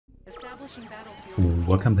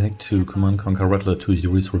Welcome back to Command Conquer Rattler 2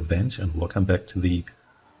 Yuri's Revenge, and welcome back to the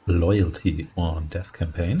Loyalty or Death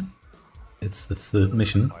campaign. It's the third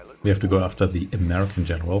mission. We have to go after the American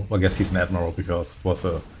general. Well, I guess he's an admiral because it was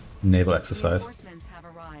a naval exercise.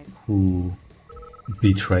 Who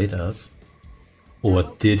betrayed us. Or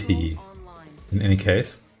did he? In any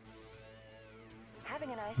case.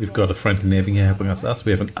 We've got a friendly navy here helping us.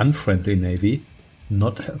 We have an unfriendly navy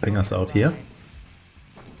not helping us out here.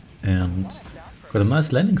 And got a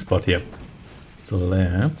nice landing spot here. So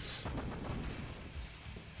let's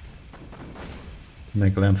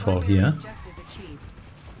make landfall here.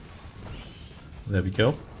 There we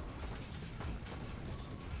go.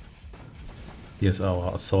 Here's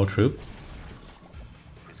our assault troop.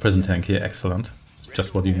 Prison tank here, excellent. It's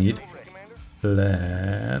just what you need.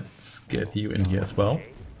 Let's get you in here as well.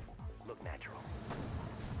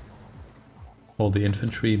 All the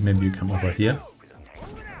infantry, maybe you come over here.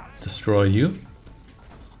 Destroy you.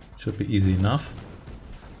 Should be easy enough.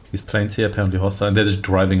 These planes here apparently hostile and they're just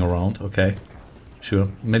driving around. Okay, sure.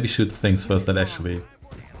 Maybe shoot the things first that actually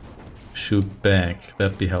shoot back.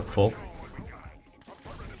 That'd be helpful.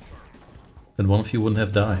 Then one of you wouldn't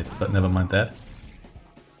have died, but never mind that.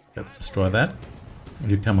 Let's destroy that.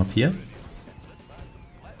 You come up here.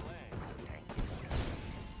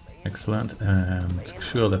 Excellent. And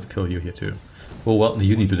sure, let's kill you here too. Oh well,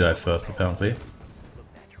 you need to die first apparently.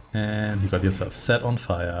 And you got yourself set on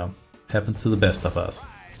fire. Happens to the best of us.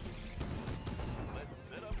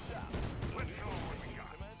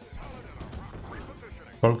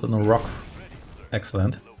 Followed on a rock.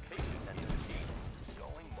 Excellent.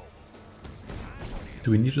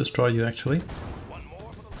 Do we need to destroy you actually?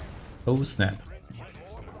 Oh snap.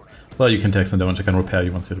 Well, you can take some damage. I can repair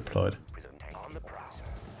you once you're deployed.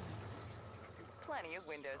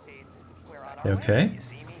 Okay.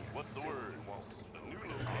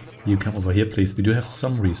 You come over here, please. We do have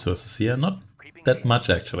some resources here. Not that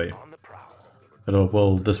much, actually. But,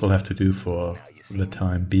 well, this will have to do for the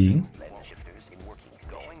time being.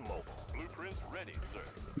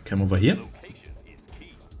 You come over here.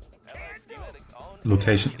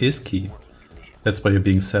 Location is key. That's why you're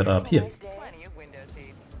being set up here.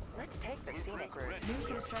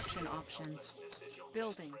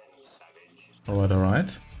 Alright,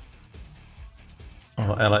 alright.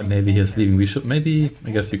 Our allied navy here is leaving. We should maybe, I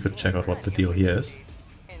guess you could check out what the deal here is.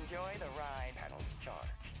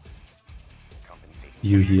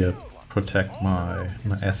 You here protect my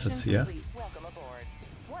assets here.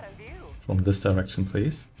 From this direction,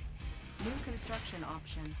 please. New construction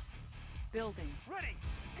options. Building.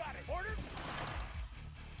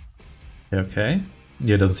 Okay.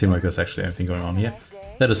 Yeah, it doesn't seem like there's actually anything going on here.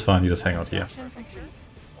 That is fine, you just hang out here.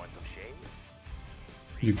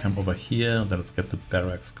 You come over here, then let's get the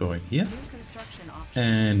barracks going here.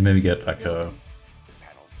 And maybe get like a...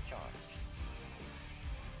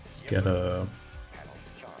 Let's get a...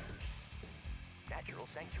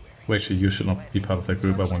 Well, actually, you should not be part of that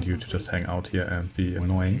group. I want you to just hang out here and be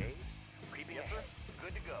annoying.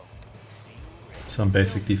 Some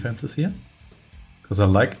basic defenses here. Because I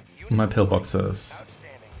like my pillboxes.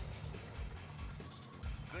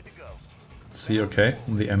 See, okay,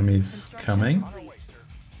 the enemy's coming.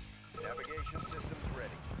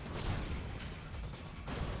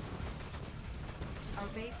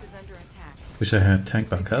 Wish I had tank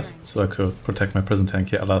bunkers, so I could protect my prison tank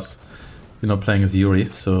here, alas, you're not playing as Yuri,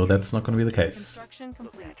 so that's not going to be the case.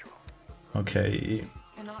 Okay.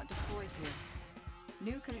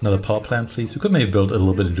 Another power plant, please. We could maybe build a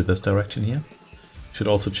little bit into this direction here. Should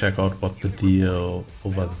also check out what the deal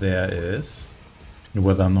over there is. And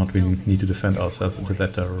whether or not we need to defend ourselves into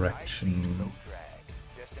that direction.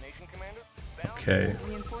 Okay.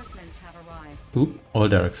 Ooh, all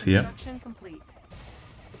derricks here.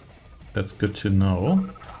 That's good to know.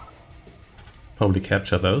 Probably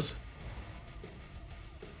capture those.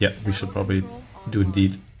 Yeah, we should probably do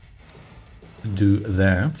that.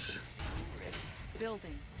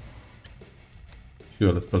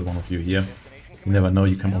 Sure, let's put one of you here. You never know,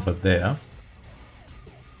 you come over there.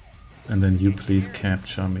 And then you please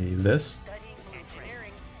capture me this.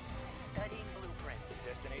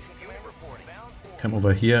 Come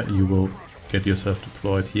over here, you will get yourself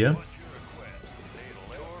deployed here.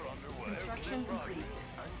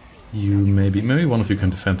 You maybe one of you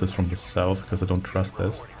can defend this from the south, because I don't trust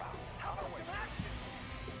this.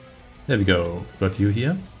 There we go. Got you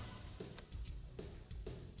here.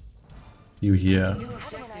 You here.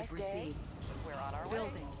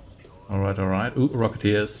 Alright, alright. Ooh,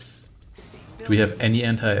 Rocketeers. Do we have any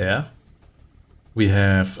anti-air? We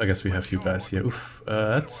have, I guess we have you guys here. Oof,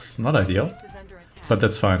 that's not ideal. But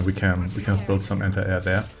that's fine, we can build some anti-air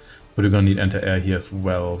there. But we're gonna need anti-air here as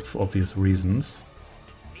well, for obvious reasons.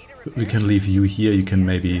 We can leave you here, you can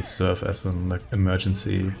maybe serve as an like,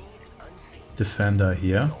 emergency defender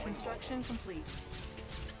here. Construction complete.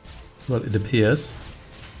 Well, it appears.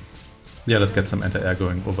 Yeah, let's get some anti-air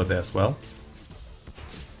going over there as well.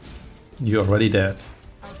 You're already dead.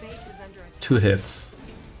 Our base is under attack. 2 hits.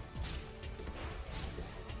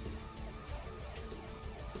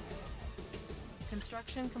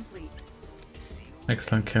 Construction complete.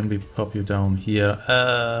 Excellent, can we pop you down here?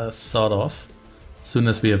 Sort of. As soon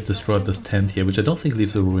as we have destroyed this tent here, which I don't think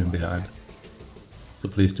leaves a ruin behind. So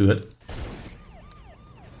please do it.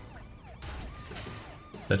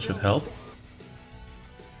 That should help.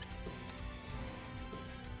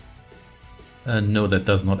 No, that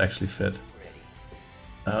does not actually fit.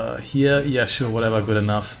 Here, yeah, sure, whatever, good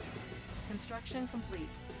enough. Construction complete.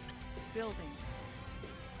 Building.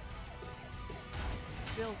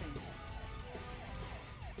 Building.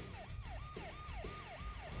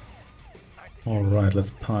 Alright,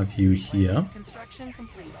 let's park you here Construction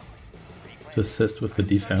complete. to assist with the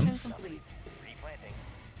defense. Construction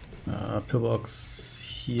complete. Pillbox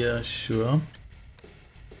here, sure.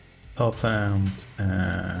 Power plant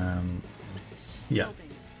and yeah,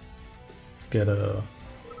 Building. let's get a.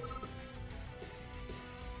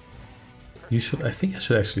 You should. I think I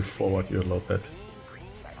should actually forward you a little bit.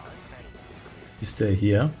 You stay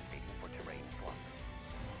here.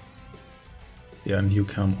 Yeah, and you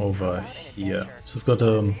come over here. So we've got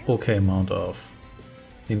an okay amount of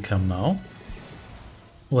income now.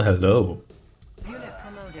 Well, hello. Unit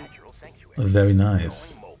promoted. Very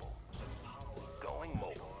nice.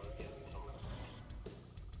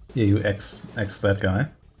 Yeah, you X that guy.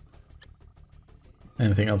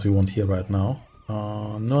 Anything else we want here right now?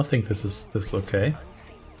 No, I think this is okay.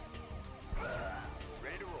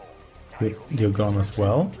 You're gone as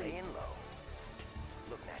well.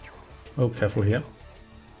 Oh, careful here.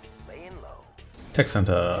 Tech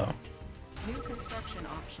center. New construction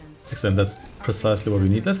options. Excellent, that's precisely what we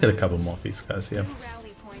need. Let's get a couple more of these guys here. New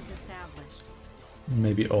rally point established.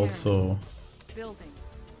 Maybe also Building.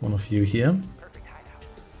 one of you here.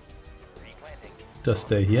 Just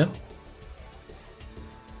stay here.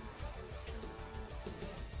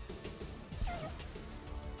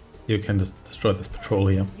 You can just destroy this patrol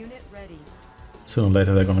here. Unit ready. Sooner or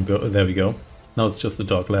later they're gonna go. There we go. Now it's just the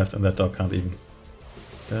dog left, and that dog can't even.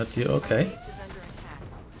 That you okay? Base is under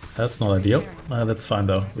attack. That's not ideal. That's fine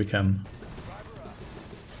though. We can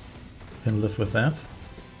live with that.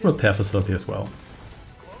 Repair facility as well.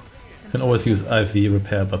 Can always use IV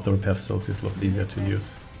repair, but the repair facility is a lot easier to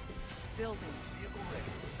use. Building.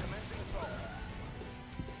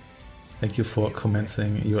 Thank you for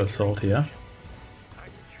commencing your assault here.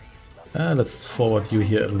 Let's forward you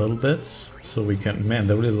here a little bit, so we can... Man,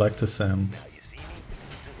 they really like to send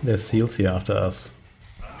their SEALs here after us.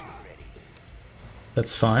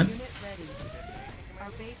 That's fine. Unit ready.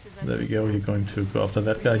 Our base is under There we go, you're going to go after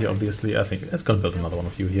that guy here, obviously. I think let's go build another one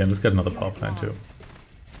of you here, and let's get another power plant too.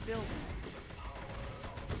 Building.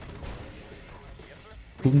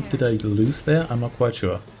 Whom did I lose there? I'm not quite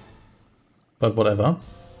sure. But whatever.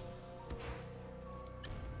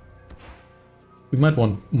 We might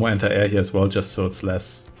want more anti-air here as well, just so it's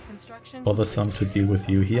less Construction. bothersome to deal with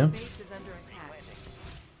you here. Base is under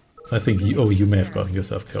attack. I think you, oh, you may have gotten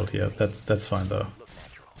yourself killed here. That's fine though.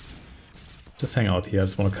 Just hang out here. I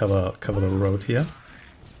just want to cover the road here.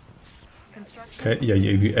 Construction. Okay, yeah,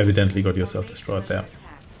 you evidently got yourself destroyed there.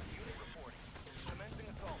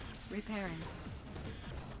 Repairing.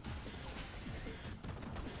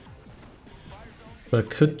 What I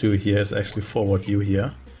could do here is actually forward you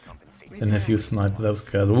here, and have you snipe those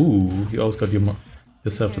guys. Ooh, you also got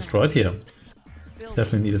yourself destroyed here.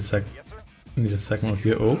 Definitely need a second of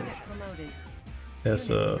you. Oh, Promoted.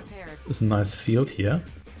 there's a nice field here.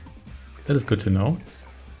 That is good to know.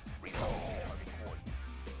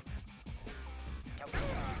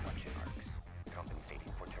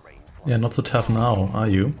 Yeah, not so tough now, are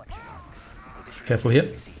you? Careful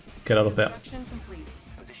here. Get out of there. Construction complete.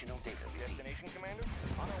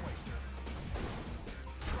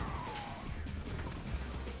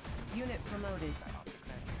 Unit promoted.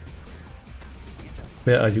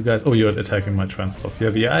 Where are you guys? Oh, you're attacking my transports. Yeah,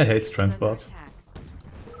 the AI hates transports.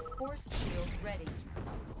 Force shield ready.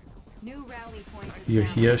 New rally point You're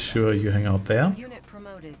here, sure, you hang out there. Unit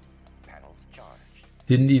promoted.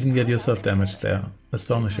 Didn't even get yourself damaged there.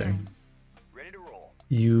 Astonishing.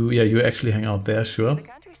 You actually hang out there, sure.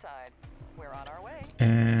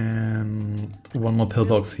 And one more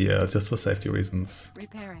pillbox here, just for safety reasons.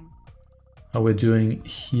 Repairing. How we're doing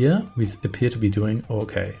here? We appear to be doing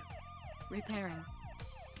okay. Repairing.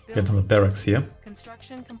 Get on the barracks here.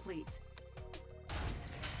 Construction complete.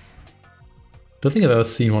 Don't think I've ever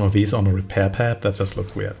seen one of these on a repair pad. That just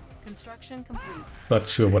looks weird. Construction complete. But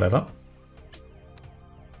sure, whatever.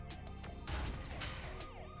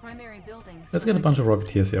 Primary building. Let's get a bunch of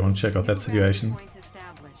rocketeers here. I want to check out that situation. Point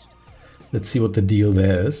established. Let's see what the deal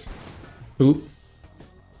there is. Ooh.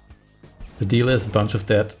 The deal is a bunch of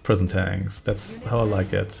dead prison tanks. That's how I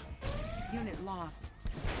like it. Unit lost.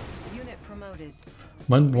 Unit promoted.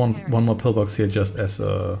 Might want one more pillbox here just as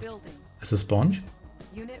a Building. sponge.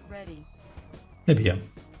 Unit ready. Maybe yeah.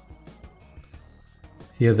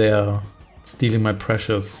 Here they are stealing my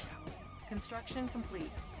precious Construction complete.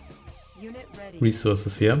 Unit ready.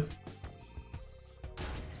 resources here.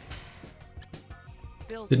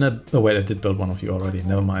 Building. Didn't I? Oh wait, I did build one of you already.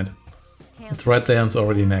 Never mind. It's right there and it's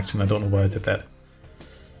already in action. I don't know why I did that.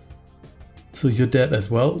 So you're dead as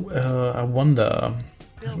well. I wonder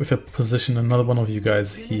if I position another one of you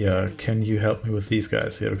guys here, can you help me with these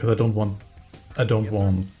guys here? Because I don't want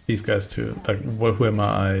these guys to, like, who am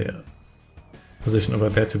I position over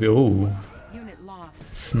there to be? Oh, Unit lost.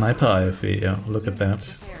 sniper IFV. Yeah, look at that.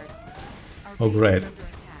 Repaired. Our Oh, base is great. under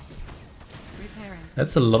attack. Repairing.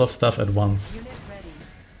 That's a lot of stuff at once. Unit ready.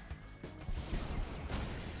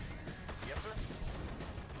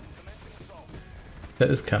 That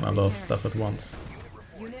is kind of a lot of stuff at once.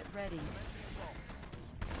 Unit ready.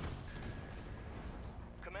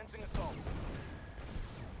 Commencing assault.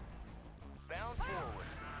 Bound forward.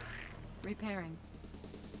 Repairing.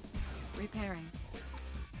 Repairing.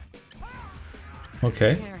 Okay,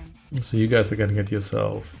 Repairing. so you guys are gonna get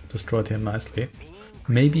yourself destroyed here nicely.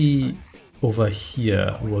 Maybe over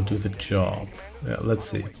here will do the job. Yeah, let's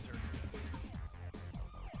see.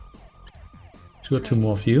 Sure, two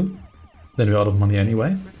more of you. Then we're out of money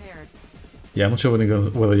anyway. Repaired. Yeah, I'm not sure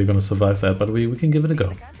whether you're gonna survive that, but we can give it a go.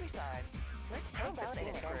 Countryside. Let's take the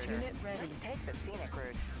scenic route. Unit ready. Let's take the scenic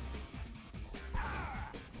route.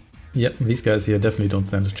 Yep, these guys here definitely don't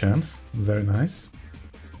stand a chance. Very nice.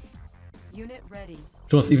 Unit ready.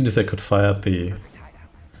 To us, even if they could fire the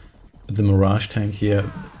Mirage tank here,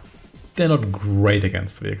 they're not great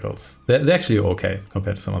against vehicles. They're actually okay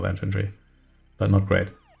compared to some other infantry, but not great.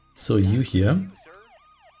 So you here,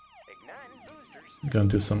 gonna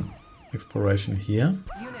do some exploration here.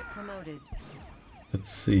 Unit promoted. Let's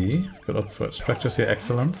see, it's got lots of structures here,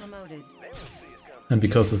 excellent. Promoted. And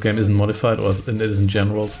because this game isn't modified or it isn't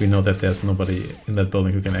generals, we know that there's nobody in that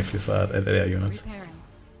building who can actually fire at air units. Repairing.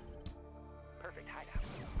 Perfect hideout.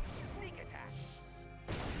 Sneak attack.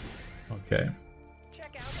 Okay.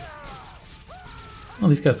 Check out. Well,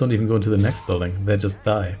 these guys don't even go into the next building, they just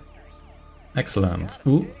die. Excellent.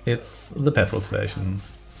 Ooh, it's the petrol station.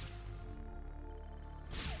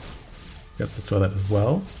 Let's destroy that as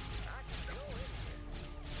well.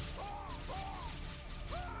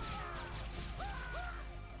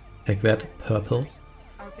 Take that, purple.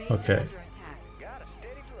 Our base Okay. is under attack. Got a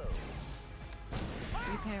steady flow.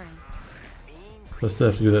 Repairing. We still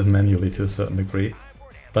have to do that manually to a certain degree.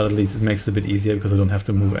 But at least it makes it a bit easier because I don't have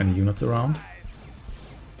to move any units around.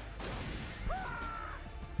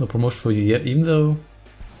 No promotion for you yet, even though...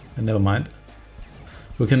 And never mind.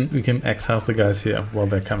 We can X half the guys here while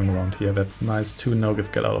they're coming around here. That's nice. 2 nuggets,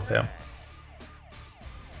 get out of there.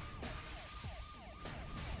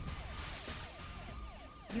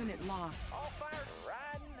 Unit lost. All fired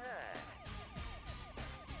riding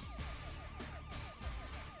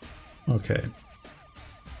high. Okay.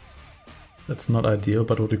 That's not ideal,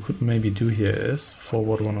 but what we could maybe do here is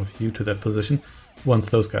forward one of you to that position once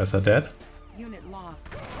those guys are dead. Unit lost.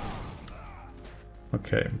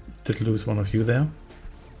 Okay, did lose one of you there.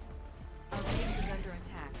 Our base is under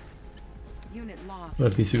attack. Unit lost.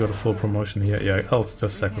 But at least you got a full promotion here. Yeah, I'll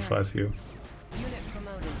just sacrifice you. Unit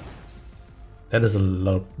promoted. That is a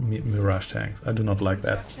lot of Mirage tanks. I do not like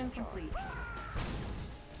that. Construction complete.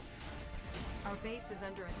 Our base is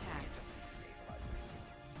under attack.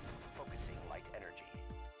 Focusing light energy.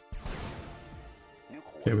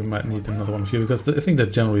 Okay, we might need another one of you because I think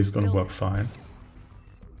that generally is going to work fine.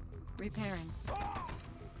 Repairing.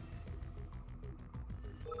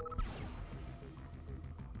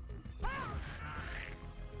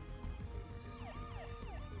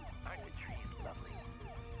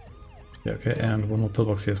 Yeah, okay, and one more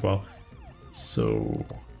pillbox here as well. So,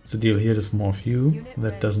 the deal here is more of you.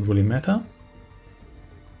 That doesn't really matter.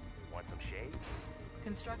 Want some shade?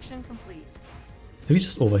 Construction complete. Maybe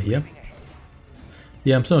just over here.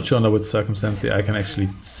 Yeah, I'm still not sure under which circumstance I can actually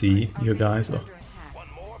see Our you base guys. is Or, under attack. One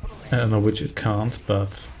more for the I don't know which it can't,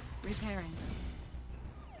 but Repairing.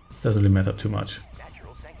 doesn't really matter too much.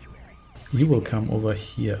 natural sanctuary. You will come over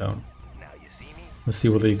here. Now you see me? Let's see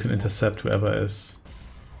whether you can intercept whoever is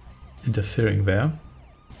interfering there.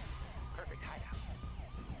 Perfect hideout.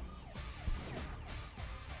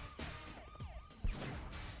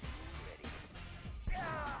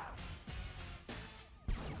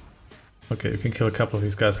 Okay, you can kill a couple of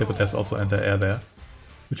these guys here, but there's also anti-air there,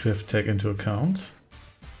 which we have to take into account.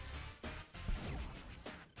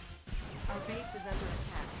 Our base is under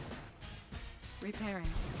attack. Repairing.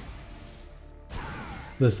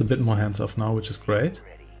 There's a bit more hands-off now, which is great.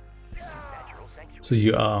 Ready. Natural sanctuary. So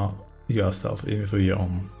you are stealth, even though you're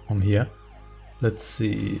on here. Let's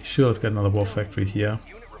see. Sure, let's get another war factory here.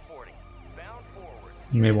 Unit reporting. Bound forward.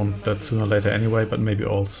 You may want that sooner or later anyway, but maybe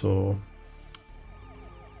also.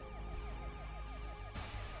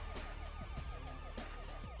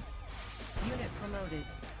 Unit promoted.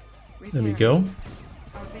 There we Repairing. go.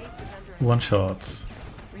 Our base is under One attack. shot.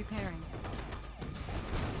 Repairing.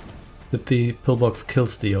 Did the pillbox kill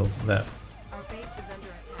steal that? Our base is under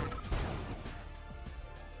attack.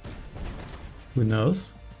 Who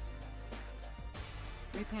knows?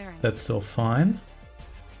 Repairing. That's still fine.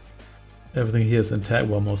 Everything here is intact,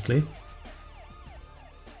 well, mostly.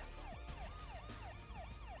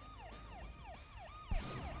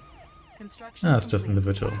 Construction Ah, it's just complete.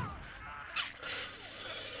 individual.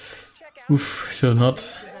 Check out. Oof, should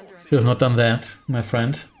have not done that, my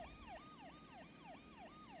friend.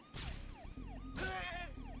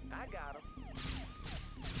 I got him.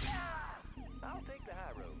 I'll take the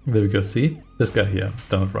high road. There we go, see? This guy here has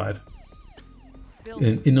done it right. Building.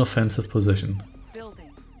 In inoffensive position.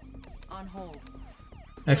 Building. On hold.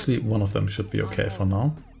 Actually, one of them should be okay for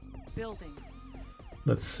now. Building.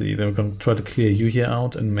 Let's see, then we're going to try to clear you here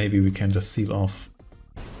out, and maybe we can just seal off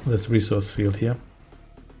this resource field here.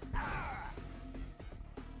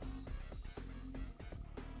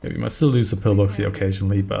 Yeah, we might still lose a pillbox here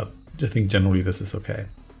occasionally, but I think generally this is okay.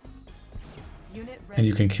 Unit ready. And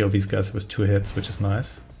you can kill these guys with 2 hits, which is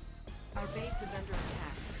nice. Our base is under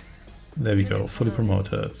attack. There we go, fully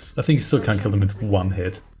promoted. I think you still can't kill them with 1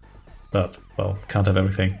 hit, but, well, can't have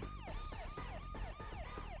everything.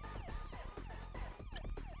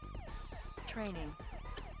 Training.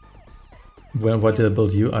 Why did I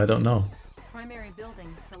build you? I don't know. Primary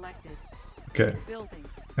building selected. Okay, Building.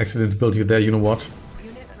 accidentally built you there, you know what?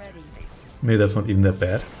 Unit ready. Maybe that's not even that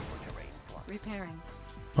bad. Repairing.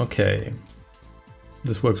 Okay,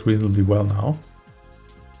 this works reasonably well now.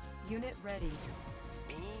 Unit ready.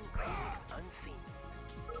 Being creeping unseen.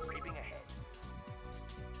 Creeping ahead.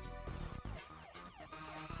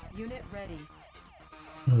 Unit ready.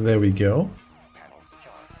 There we go. Panels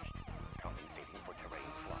charged. Compensating for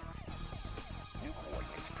terrain flux. New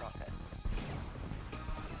coordinates processed.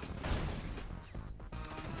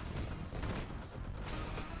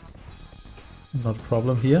 Not a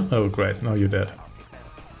problem here. Oh great, now you're dead.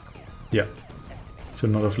 Yeah.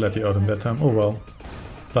 Should not have let you out in that time. Oh well.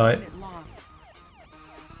 Bye. Unit lost.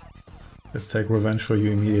 Let's take revenge for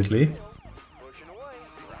you immediately. Pushing away.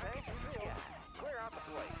 Right to the sky. Clear out the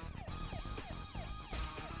place.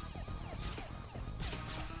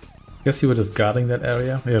 Guess you were just guarding that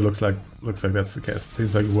area. Yeah, looks like that's the case.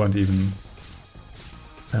 Seems like you weren't even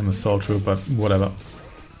an assault troop, but whatever.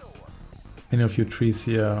 Any of your trees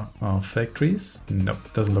here are fake trees?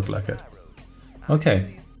 Nope, doesn't look like it.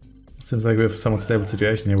 Okay. Seems like we have a somewhat stable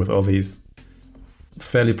situation here with all these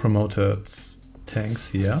fairly promoted tanks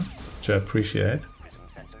here, which I appreciate. Prism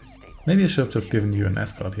sensors stable. Maybe I should have just given you an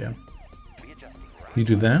escort here. Readjusting. You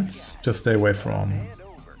do that, just stay away from And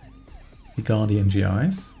over. the Guardian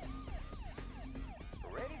GIs.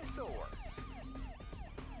 Ready to soar.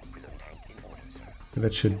 Prism tank in order, sir.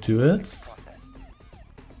 That should do it. Processed.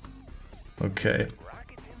 Okay.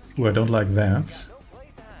 Rockets in the Ooh, I don't like that. no place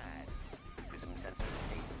to hide. Prism sensors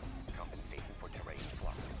stable. Compensating for terrain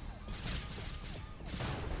flux.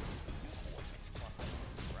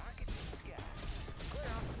 Rockets in the sky. Clear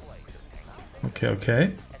out the place. Okay, okay.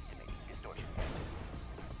 Estimating distortion.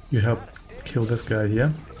 You help kill this guy here.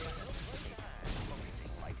 Focusing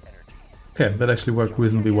light energy. Okay, that actually worked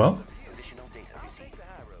reasonably well. Positional data received. The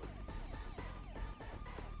high road.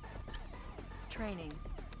 Training.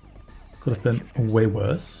 Could have been way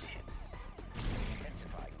worse.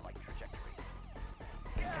 Intensifying light trajectory.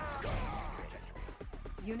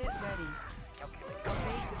 Unit ready. Calculating. Our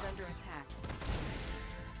base is under attack.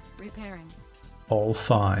 Repairing. All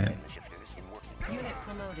fine. Shifters in working. Unit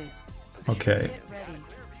promoted. Okay, Unit ready. Clear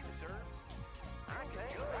view, sir. Okay,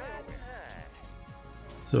 right behind.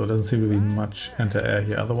 so doesn't seem to be much anti-air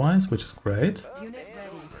here otherwise, which is great. Unit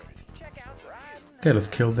ready. Check out right. Okay, let's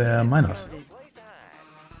kill their miners. Promoted. Place to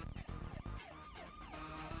hide.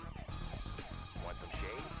 Want some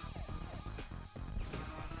shade?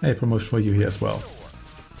 Hey, promotion for you here as well.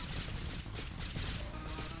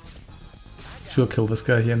 Sure, kill this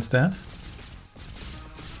guy here instead.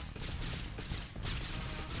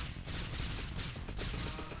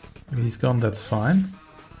 He's gone, that's fine.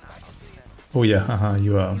 Oh yeah, haha,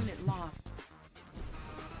 you are... Unit lost.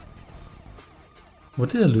 What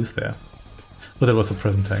did I lose there? Oh, that was a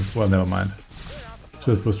present tank. Well, never mind.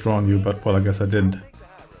 Should have withdrawn you, but well, I guess I didn't.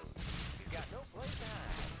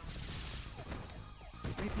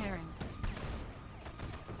 Repairing.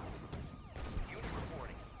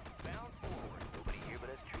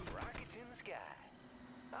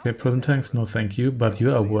 Okay, present tanks, no thank you, but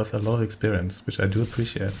you are worth a lot of experience, which I do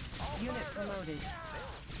appreciate. Unit promoted.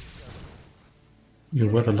 You're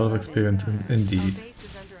worth a lot of experience Our indeed. base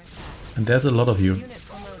is under attack. And there's a lot of you. Unit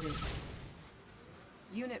promoted.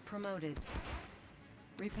 Unit promoted.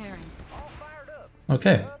 Repairing.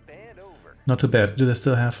 Okay. Not too bad. Do they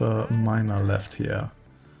still have a miner left here?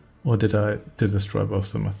 Or did I destroy both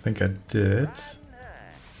of them? I think I did.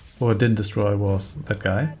 Or I didn't destroy was that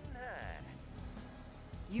guy.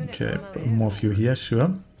 Unit Okay, promoted. more of you here,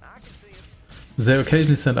 sure. They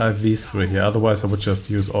occasionally send IVs through here, otherwise I would just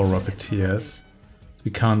use all Rocketeers.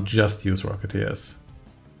 We can't just use Rocketeers.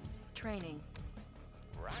 Training.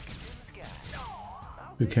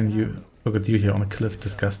 We can look at you here on a cliff,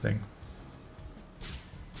 disgusting.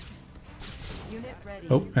 Unit ready.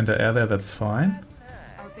 Oh, and the air there, that's fine.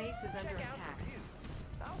 Our base is under attack.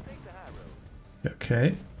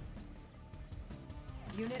 Okay,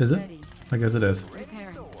 Unit is it? ready. I guess it is.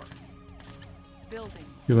 Repairing. Building.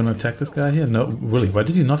 You're gonna attack this guy here? No, really, why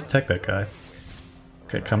did you not attack that guy?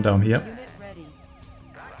 Okay, come down here. Unit ready.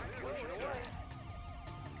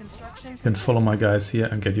 Construction. You can follow my guys here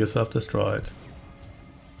and get yourself destroyed.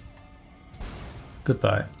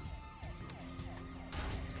 Goodbye.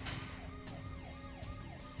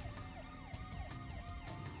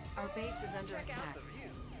 Our base is under attack.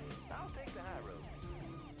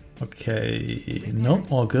 Okay, no,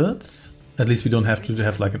 all good. At least we don't have to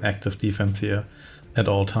have like an active defense here at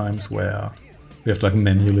all times where we have to like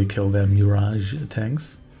manually kill their Mirage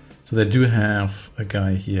tanks. So they do have a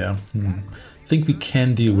guy here. I think we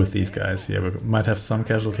can deal with these guys here. We might have some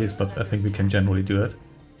casualties, but I think we can generally do it.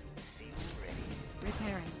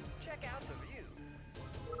 Repairing.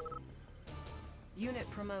 Unit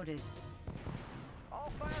promoted.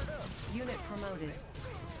 Unit promoted.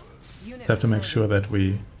 Unit Just have to make promoted. sure that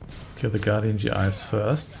we kill the Guardian GIs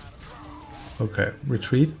first. Okay,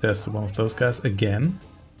 retreat. There's one of those guys again.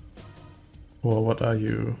 Or what are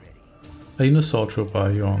you? Are you an assault troop?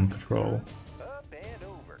 Are you on patrol?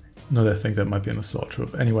 No, I think that might be an assault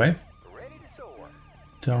troop. Anyway,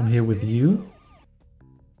 down here with you.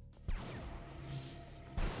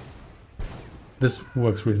 This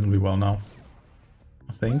works reasonably well now,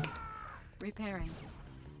 I think. Repairing.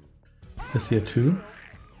 This here too.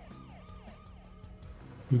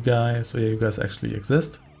 You guys, oh yeah, you guys actually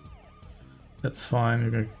exist. That's fine,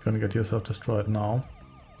 you're gonna get yourself destroyed now.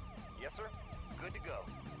 Yes, sir. Good to go.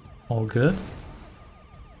 All good.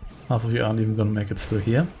 Half of you aren't even gonna make it through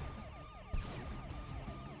here.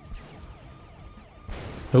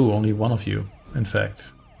 Oh, only one of you, in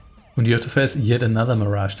fact. And you have to face yet another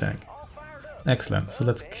Mirage tank. Excellent, so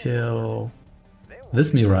let's kill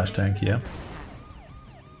this Mirage tank here.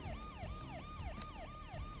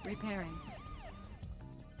 Repairing.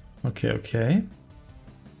 Okay, okay.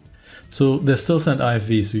 So they still send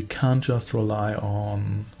IVs, so you can't just rely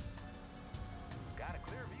on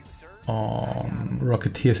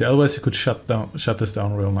Rocketeers here. Otherwise you could shut this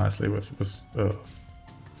down real nicely with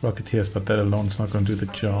Rocketeers, but that alone is not going to do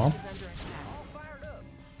the job. Base is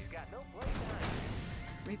under attack.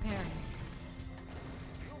 Repairing.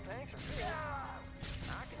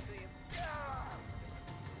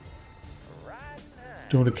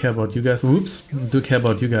 Don't really care about you guys. Whoops! Do care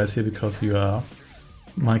about you guys here because you are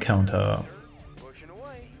my counter.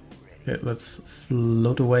 Okay, let's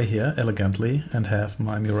float away here elegantly and have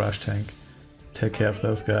my Mirage tank take care of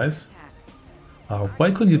those guys.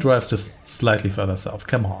 Why couldn't you drive just slightly further south?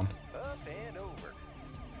 Come on.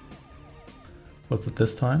 What's it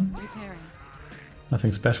this time? Repairing.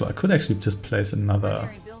 Nothing special. I could actually just place another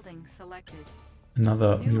Primary building selected.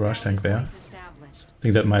 Mirage New tank there. rally point established. I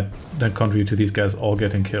think that might then contribute to these guys all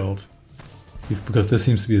getting killed. Because this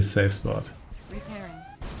seems to be a safe spot. Repairing.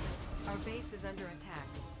 Our base is under attack.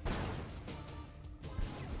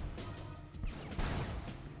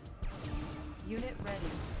 Unit ready.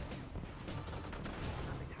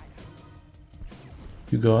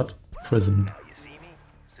 You got prisoned. You see me?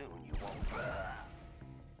 Soon you won't.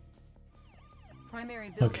 Primary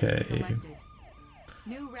building Okay. selected.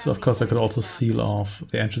 New So of rally course I could point also established. seal off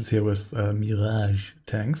the entrance here with Mirage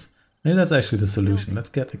tanks. Maybe that's actually the solution. Let's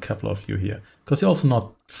get a couple of you here. Because you're also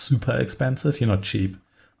not super expensive. You're not cheap,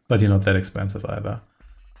 but you're not that expensive either.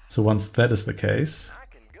 So once that is the case, I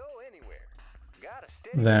can go anywhere. Gotta stay.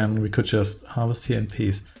 then we could just harvest here in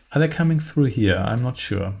peace. Are they coming through here? I'm not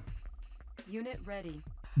sure. Unit ready.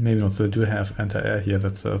 Maybe not. So I do have anti-air here.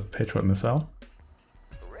 That's a Patriot missile.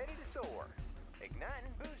 Ready to soar.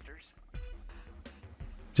 Igniting boosters.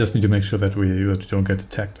 Just need to make sure that we don't get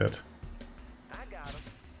detected. I got 'em.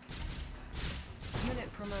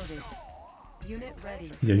 Unit promoted. Unit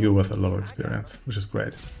ready. Yeah, you're worth a lot of experience, which is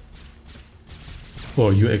great.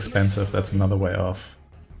 Or you're expensive. That's another way of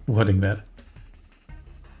wording that.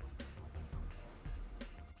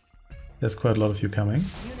 There's quite a lot of you coming.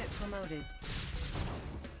 Unit promoted.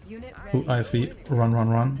 Unit ready. Ooh, IV, run, run,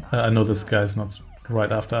 run. I know this guy's not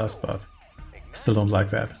right after us, but still don't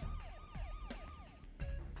like that.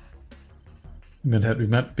 We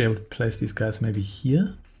might be able to place these guys maybe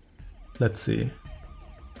here. Let's see.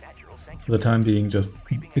 Natural For sanctuary. the time being, just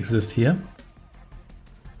exist here.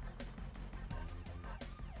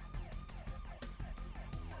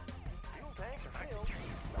 Fuel tanks are filled.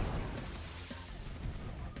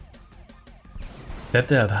 That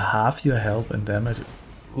dealt half your health and damage.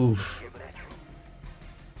 Oof. Give it a try.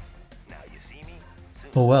 Now you see me?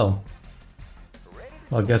 Soon. Oh well. Ready to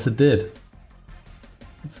Well, I guess it did.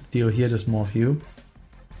 What's the deal here? Just more of you.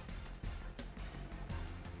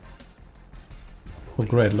 Oh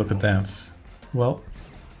great, look at that. Well,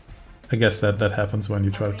 I guess that happens when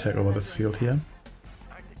you try to take over this field here.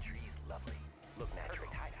 Aren't the trees lovely? Look natural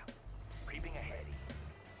hideout. Creeping ahead.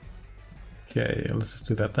 Okay, let's just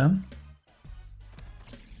do that then.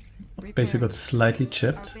 Basically got slightly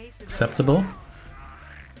chipped. Acceptable.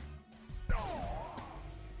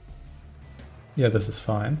 Yeah, this is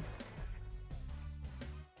fine.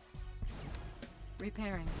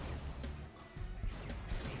 Repairing.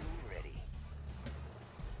 Ready.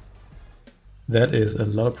 That is a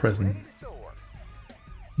lot of prison. Ready to soar.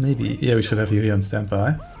 Maybe. Yeah, we should have you here on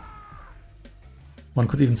standby. One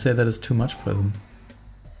could even say that is too much prison.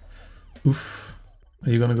 Oof. Are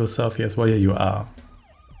you gonna go south here as well? Yeah, you are.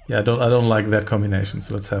 Yeah, I don't like that combination,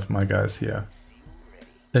 so let's have my guys here.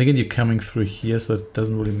 Then again, you're coming through here, so it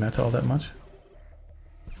doesn't really matter all that much.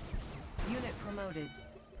 Unit promoted.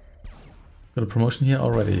 Got a promotion here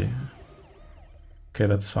already. Okay,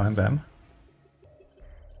 that's fine then.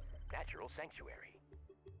 Natural sanctuary.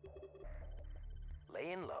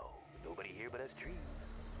 Laying low. Nobody here but us trees.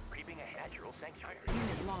 Creeping a natural sanctuary.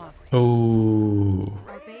 Unit lost. Oh,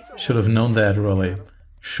 Our base is should have known that, really.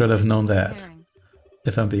 Should have known that, repairing.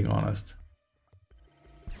 if I'm being honest.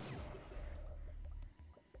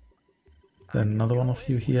 Then another one of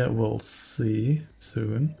you here, we'll see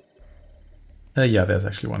soon. Yeah, there's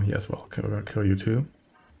actually one here as well. Okay, we're gonna kill you too.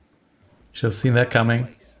 Should have seen that coming.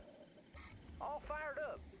 All fired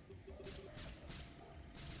up.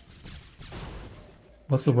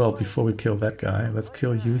 What's the well before we kill that guy? Let's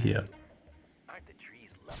kill you here. Aren't the trees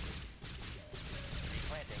lovely? Tree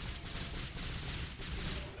planting.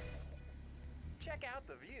 Check out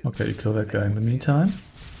the view. Okay, you kill that guy in the meantime.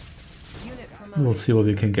 Unit promoted. We'll see what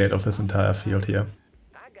we can get of this entire field here.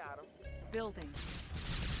 I got 'em. Building.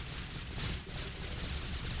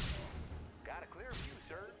 Got a clear view,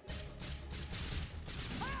 sir.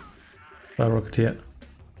 Fire rocket here.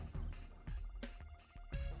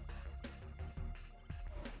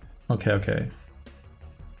 Okay, okay.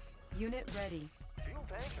 Unit ready. Fuel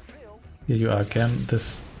tanks are filled. Here you are again.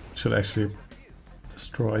 This should actually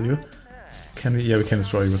destroy you. Can we? Yeah, we can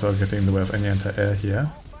destroy you without getting in the way of any anti-air here.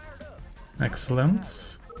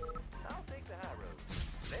 Excellent. I'll take the high road.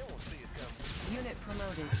 They won't see us coming. Unit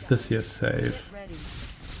promoted. Is this here safe? Unit ready.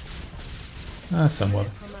 Ah, somewhat.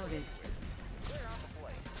 Unit promoted. Clear out the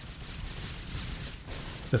way.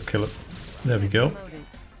 Just kill it. There we go. Promoted.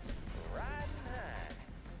 Riding high.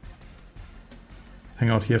 Hang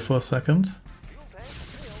out here for a second. Fuel tanks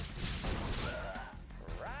are filled.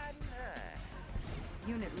 Riding high.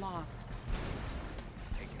 Unit lost.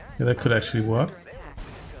 Yeah, that could actually work. Under attack.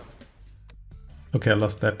 Okay, I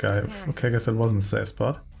lost that guy. Okay, I guess that wasn't a safe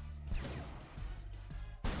spot.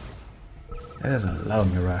 That is a lot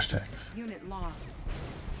of Mirage tanks. Unit lost.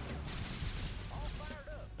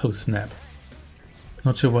 Oh snap.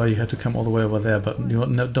 Not sure why you had to come all the way over there, but you know what?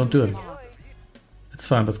 No, don't do it. Lost. It's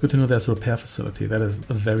fine, but it's good to know there's a repair facility. That is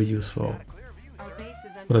very useful. Our base is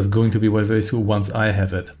But under it's going to be very useful once I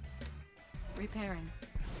have it. repairing.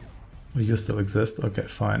 Oh, you still exist? Okay,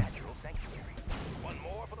 fine. Natural sanctuary. One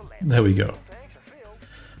more for the land. There we go. Fuel tanks are filled.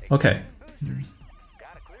 Okay, Boosters.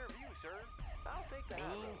 Got a clear view, sir. I'll take the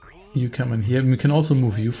high road. Green. you come in here. We can also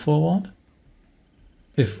move you forward.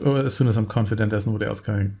 If as soon as I'm confident there's nobody else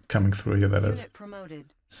coming through here, that is. Unit promoted.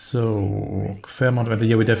 So fair amount of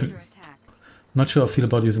yeah, we definitely. Under attack. Not sure how I feel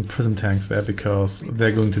about using prism tanks there because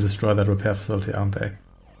they're going to destroy that repair facility, aren't they?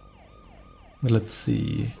 But let's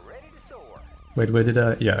see. Ready to soar. Wait, where did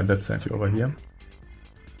I? Yeah, that sent you over here.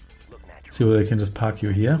 Look natural. See whether they can just park you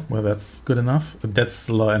here. Well, that's good enough. That's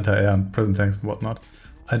low anti-air and prism tanks and whatnot.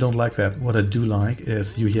 I don't like that. What I do like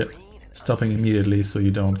is you here stopping immediately so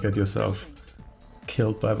you don't get yourself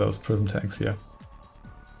killed by those prism tanks here.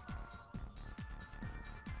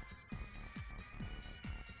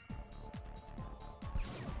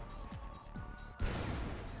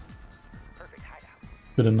 Perfect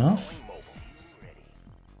hideout. Good enough. Going mobile. Ready.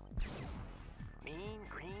 Mean,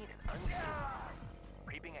 green, and unseen.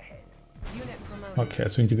 Creeping ahead. Unit promoted. Okay,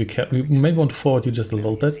 so we need to be careful. We may want to forward you just a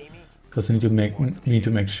little bit because we need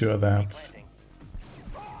to make sure that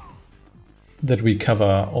we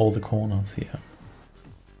cover all the corners here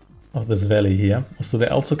of this valley here. So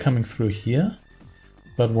they're also coming through here,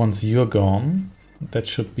 but once you're gone, that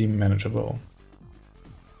should be manageable.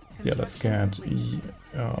 Yeah, let's get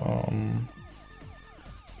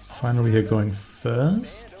finally here going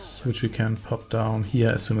first, which we can pop down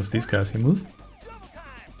here as soon as these guys here move.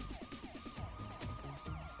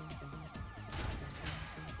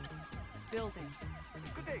 Building.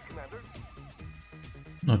 Good day, Commander.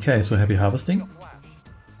 Okay, so happy harvesting. Flash.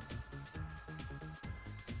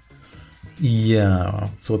 Yeah,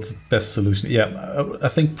 so it's the best solution. Yeah, I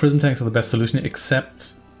think prism tanks are the best solution,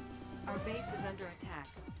 except Our base is under attack.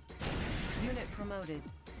 Unit promoted.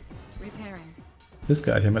 Repairing. this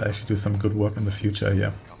guy here might actually do some good work in the future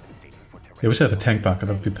here. Compensating for terrain. I wish I had a tank bunker,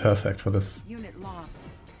 that would be perfect for this. Unit lost.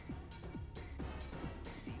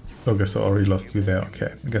 Okay, so I already lost you there.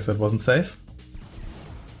 Okay, I guess that wasn't safe.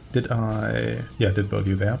 Did I? Yeah, I did build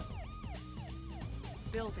you there.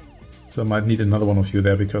 Building. So I might need another one of you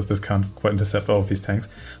there because this can't quite intercept all of these tanks.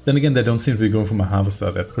 Then again, they don't seem to be going for my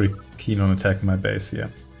harvester. They're pretty keen on attacking my base here.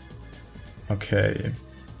 Okay.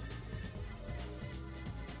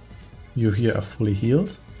 You here are fully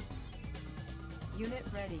healed. Unit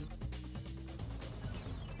ready.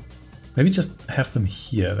 Maybe just have them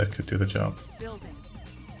here. That could do the job. Building.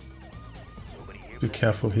 Nobody here. Be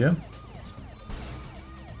careful here.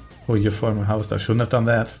 Oh, you're following my harvester. I shouldn't have done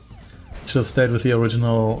that. Should have stayed with the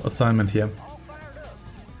original assignment here. All fired up.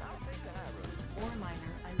 I'll take the high road. Ore miner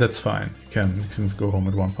under That's fine. You can just go home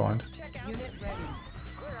at one point. Check out. Unit ready.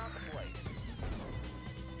 Clear out the place.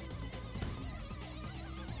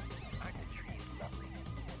 Aren't the trees lovely?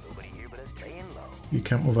 Nobody here but us laying low. You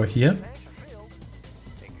come over here. Tanks are filled.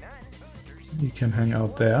 Igniting boosters. You can hang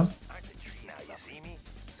out there. Aren't the trees now you see me?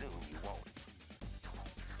 Soon you won't.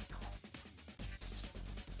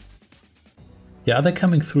 Yeah, they're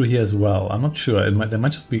coming through here as well. I'm not sure. They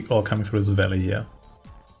might just be all coming through this valley here.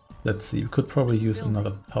 Let's see. We could probably use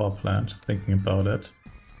another power plant, thinking about it.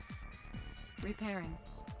 Repairing.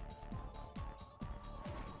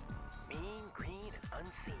 Mean, green, and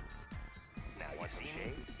unseen. Now you see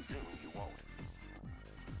me? Soon you won't.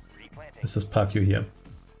 Replanting. Let's just park you here.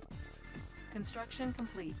 Construction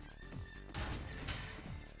complete.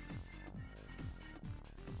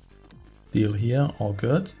 Deal here. All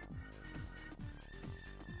good.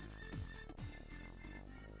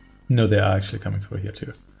 No, they are actually coming through here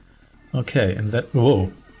too. Okay, and that... Whoa!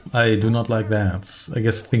 I do not like that. I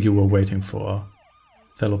think you were waiting for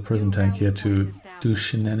fellow prism tank here to do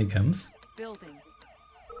shenanigans. Building.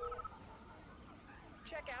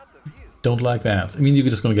 Check out the view. Don't like that. I mean, you're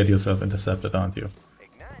just gonna get yourself intercepted, aren't you?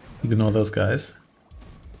 Igniting. Ignore those guys.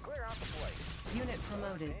 Clear out the place. Unit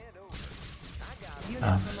promoted. And over. I got it. Unit Ah,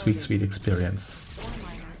 promoted. sweet, sweet experience. Ore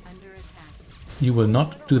miner under attack. You will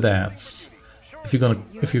not do that. If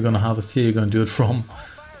you're gonna harvest here, you're gonna do it from...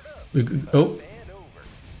 Oh! And over.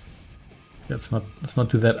 Let's not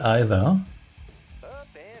do that either. Up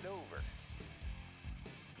and over.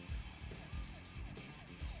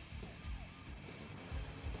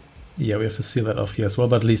 Yeah, we have to seal that off here as well,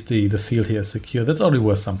 but at least the field here is secure. That's already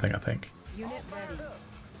worth something, I think. Unit ready.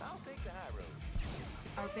 I'll take the high road.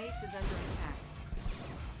 Our base is under attack.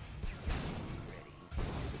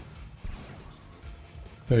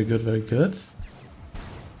 Very good, very good.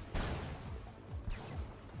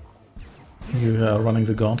 You are running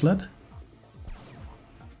the gauntlet.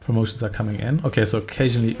 Promotions are coming in. Okay, so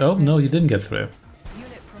occasionally... Oh, no, you didn't get through.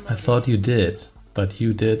 Unit I promoted. thought you did, but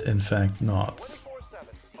you did in fact not. 24/7.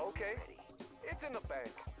 Okay. It's in the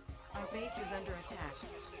bank. Our base is under attack.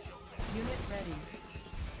 Unit ready.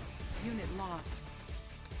 Unit lost.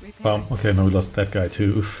 Repair. Well, okay, no, we lost that guy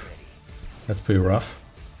too. Oof. That's pretty rough.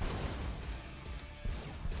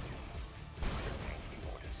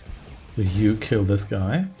 So you kill this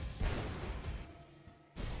guy.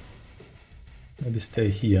 Maybe stay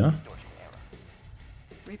here.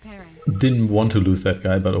 Repairing. Didn't want to lose that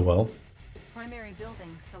guy, but oh well. Primary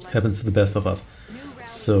building selected. Happens to the best of us. New rally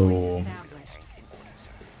So... point established.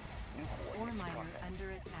 Ore miner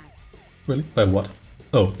under attack. Really? By what?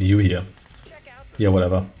 Oh, you here. Yeah,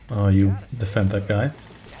 whatever. You defend that guy.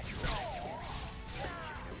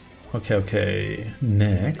 Okay, okay.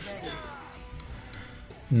 Next.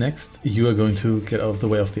 Next, you are going to get out of the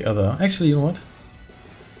way of the other. Actually, you know what?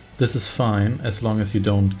 This is fine, as long as you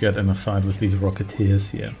don't get in a fight with these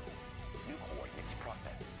rocketeers here. New coordinates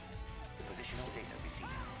processed. Positional data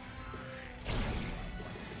received.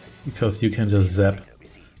 Because you can just zap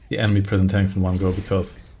the enemy prison tanks in one go,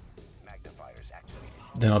 because Magnifiers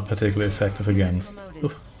activated. they're not particularly effective against...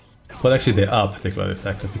 Oof. Well, actually they are particularly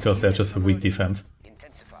effective, because they're just a weak defense.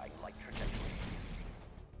 Intensifying light trajectory.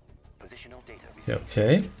 Positional data Yeah, received.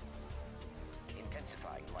 okay.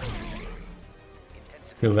 Intensifying light trajectory.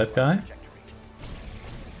 Kill that guy.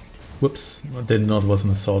 Whoops, I didn't know it was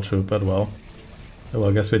an assault troop, but well. Oh, well,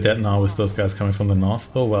 I guess we're dead now with those guys coming from the north.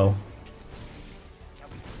 Oh well.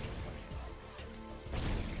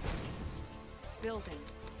 Building.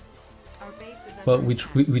 Our base is under Well,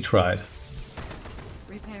 attack. we tried.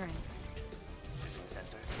 Repairing.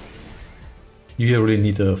 You here really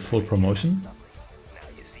need a full promotion.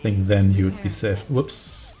 I think then you'd be safe.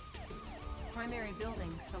 Whoops. Primary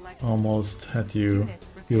building selected. Almost had you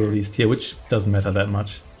released here, which doesn't matter that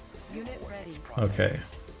much. Unit ready. Okay.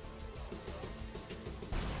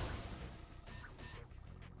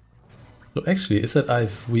 So actually, is that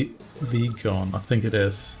IV gone? I think it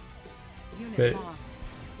is. Unit Okay. lost.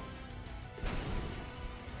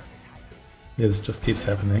 Yeah, this just keeps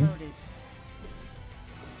happening. Loaded.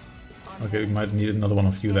 On Okay, we hold. might need another one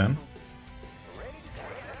of you then.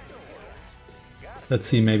 Cancelled. Let's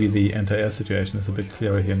see, maybe the anti-air situation is a bit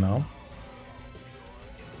clearer here now.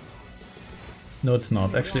 No, it's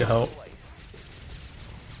not. Actually, how... I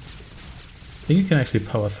think you can actually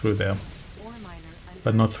power through there, Ore miner under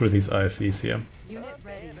but not through these IFVs here. Unit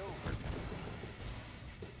ready.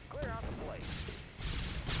 Clear out the place.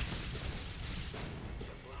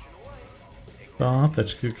 But that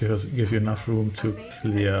should give you enough room to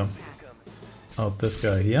clear out this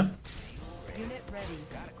guy here. Unit ready.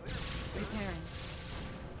 Repairing.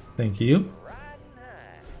 Thank you.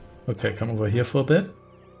 Okay, come over here for a bit.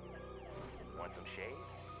 Want some shade?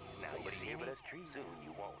 Now you see me. Soon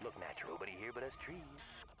you won't look natural. Nobody here but us trees.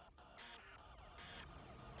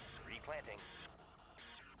 Replanting.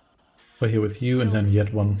 Over here with you, and then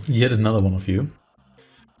yet another one of you.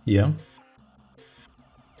 Yeah.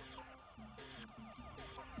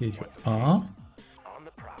 Here you are. On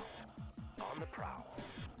the prowl. On the prowl.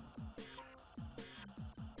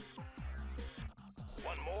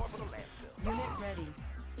 One more for the landfill. Unit ready.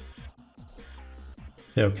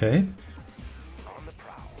 Yeah, okay. On the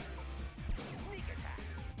prowl. Sneak attack.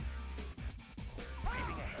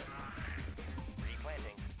 Creeping ahead.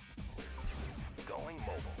 Replanting. Going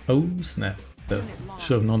mobile. Oh, snap.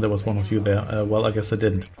 Should have known there was one of you there. Well, I guess I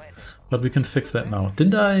didn't. But we can fix that now.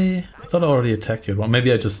 Didn't I? I thought I already attacked you. Well,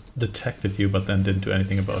 maybe I just detected you, but then didn't do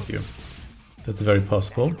anything about you. That's very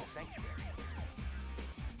possible. Sanctuary.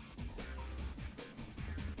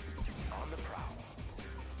 On the prowl.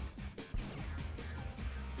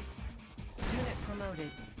 Unit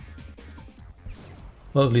promoted.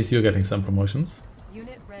 Well, at least you're getting some promotions.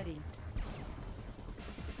 Unit ready.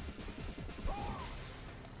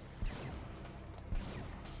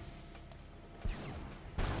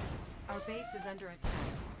 Our base is under attack.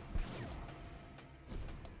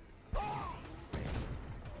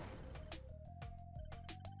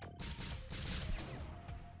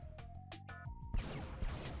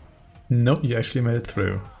 Nope, you actually made it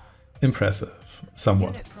through. Impressive.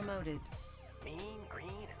 Somewhat. Unit promoted. Mean, green,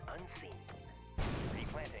 and unseen.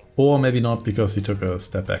 Replanting. Or maybe not, because you took a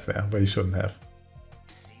step back there, where you shouldn't have.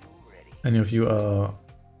 Seal ready. Any of you are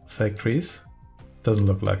fake trees? Doesn't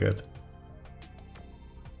look like it.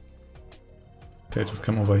 Okay, just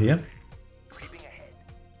come over here. Creeping ahead.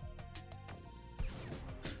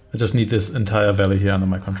 I just need this entire valley here under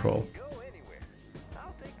my control. Go anywhere.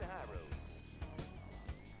 I'll take the high road.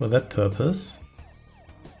 For that purpose,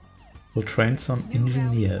 we'll train some New rally point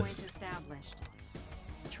engineers. established.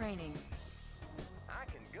 Training. I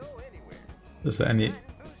can go anywhere. Is there any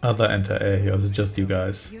other anti-air here, or is it just you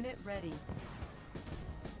guys? Unit ready.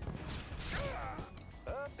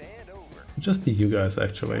 Up and over. Just be you guys,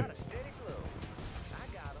 actually. Got a steady flow.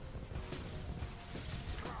 I got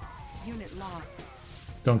 'em. Unit lost.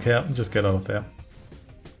 Don't care, just get out of there.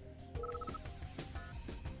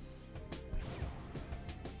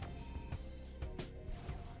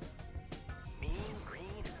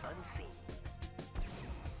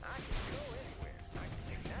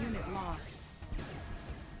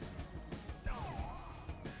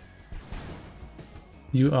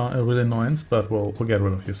 You are a real annoyance, but we'll get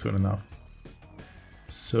rid of you soon enough.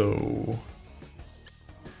 So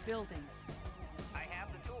Building. I have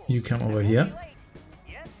the tools. you come over here.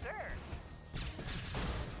 Yes, sir.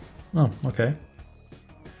 Oh, okay.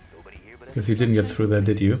 Nobody here but Because you didn't get through there,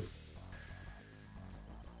 did you?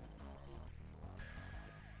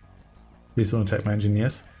 Please don't attack my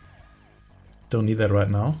engineers. Don't need that right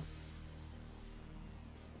now.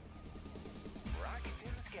 rockets in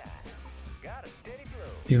the sky. Got a steady flow.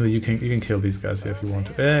 Even though you can kill these guys here if you want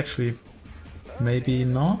to. Actually, maybe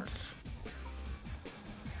not.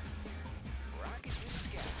 Rockets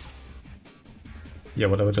in the sky. Yeah,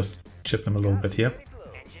 whatever. Just chip them a little bit here. Steady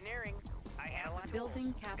flow. Engineering. I have the tools.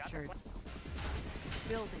 Building captured.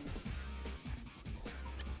 Building.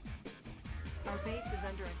 Our base is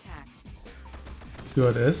under attack. Sure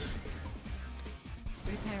it is.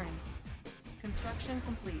 Repairing. Construction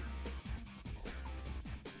complete.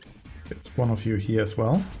 It's one of you here as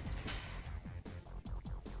well.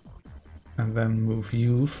 And then move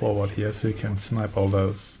you forward here so you can snipe all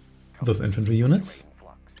those infantry units.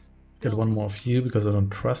 Flux. Get one more of you because I don't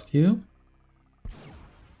trust you.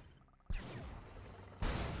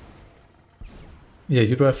 Yeah,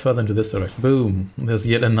 you drive further into this direction. Boom! There's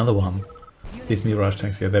yet another one. These Mirage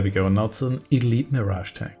tanks here. There we go. And now it's an elite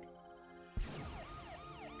Mirage tank.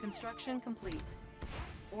 Construction complete.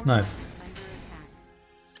 Nice. Under attack.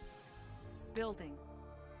 Building.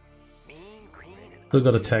 Mean, green, and Still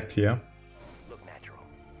got attacked here. look natural.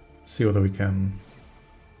 See whether we can.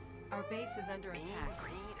 Our base is under Mean, attack.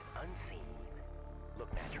 green, and unseen.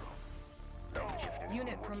 Look natural. Letting shifters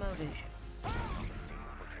Unit forward promoted. position. Signal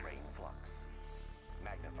for terrain flux.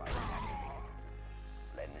 Magnifier activated.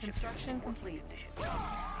 Letting the shifters Construction forward complete. conditions.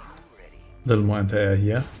 Ready. A little more anti-air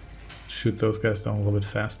here. Shoot those guys down a little bit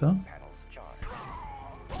faster. Panels charged.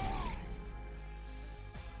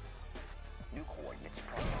 New coordinates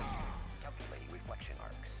processed. Calculating reflection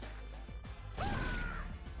arcs.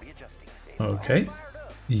 Readjusting state. Okay. Fired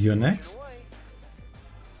up. You're next. Away. Seal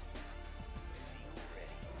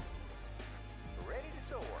ready. Ready to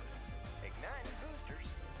soar. Igniting boosters.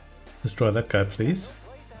 Destroy that guy, please.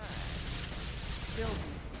 Playtime. Building.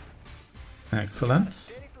 Excellent.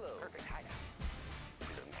 Steady flow. Perfect hideout.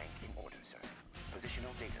 Prism tank in order, sir.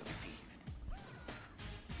 Positional data received.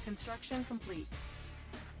 Construction complete.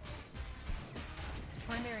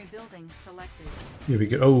 Primary building selected. Here we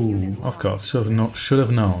go. Oh, of course. Should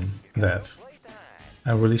have known that. Playtime.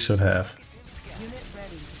 I really should have. Unit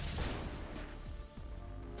ready.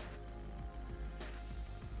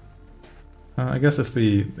 I guess if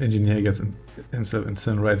the engineer gets himself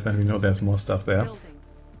incinerated, then we know there's more stuff there. Building.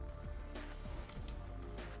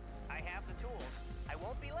 I have the tools. I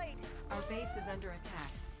won't be late. Our base is under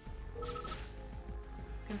attack.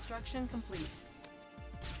 Construction complete.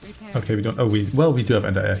 Repairing. Okay, we don't. Oh, we do have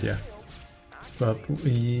anti-air here, but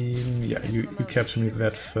yeah, you capture me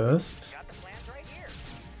that first. Got the plans right here.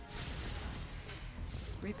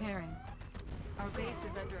 Repairing. Our base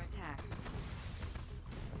is under attack.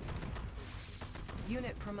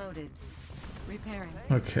 Unit promoted. Repairing.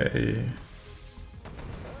 Okay.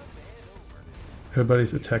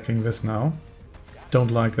 Everybody's attacking this now. Don't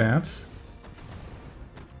like that.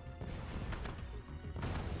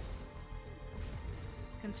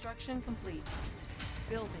 Construction complete.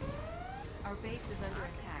 Building. Our base is under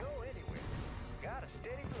attack. Go anywhere. Got a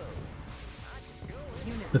steady flow. I can go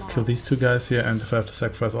Unit Let's kill lost. these two guys here, and if I have to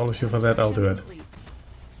sacrifice all of you for that, I'll do it. Complete.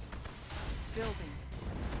 Building.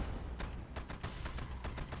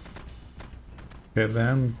 Okay,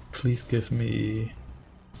 then please give me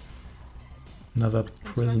another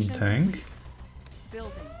prism Construction tank. complete.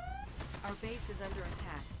 Building. Our base is under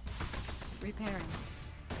attack. Repairing.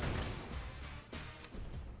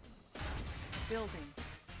 Building.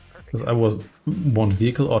 Because I want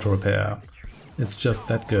vehicle auto repair. It's just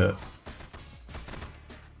that good.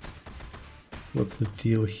 What's the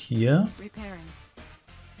deal here? Repairing.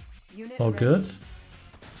 Unit All ready. good?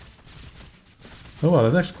 Oh wow,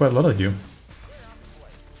 there's actually quite a lot of you.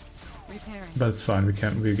 Repairing. But it's fine, we're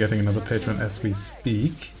getting another patron as we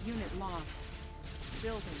speak. Unit lost.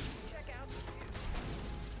 Building.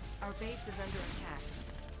 Our base is under attack.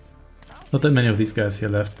 Not that many of these guys here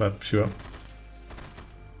left, but sure.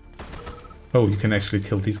 Oh, you can actually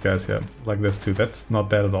kill these guys here, like this too. That's not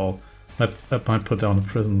bad at all. I might put down a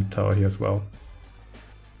prison tower here as well.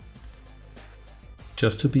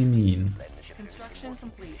 Just to be mean. Construction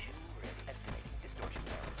complete.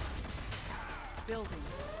 Building.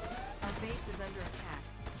 Our base is under attack.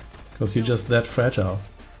 Because you're just that fragile.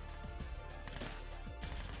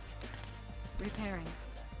 Repairing.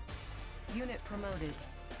 Unit promoted.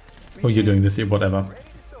 Oh, you're doing this here, whatever. Ready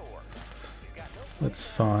to soar. You've got no That's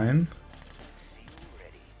fine.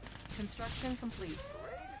 Construction complete.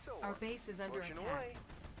 Our base is under attack.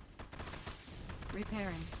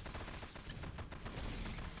 Repairing.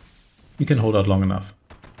 You can hold out long enough.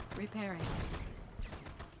 Repairing.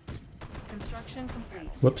 Construction complete.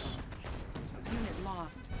 Whoops. Unit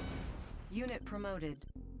lost. Unit promoted.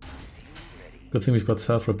 Good thing we've got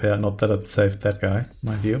self-repair, not that it saved that guy,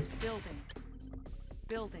 mind you. Building.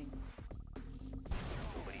 Building.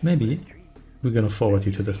 Maybe we're gonna forward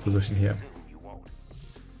you to this position here.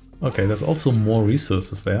 Okay, there's also more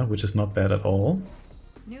resources there, which is not bad at all.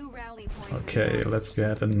 New rally point. Okay, let's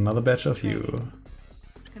get another batch of you.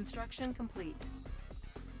 Construction complete.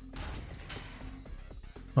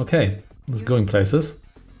 Okay, it's going places.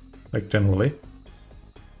 Like generally.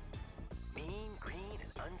 Mean, green,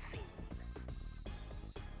 and unseen.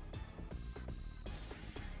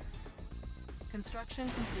 Construction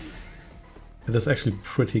complete. It is actually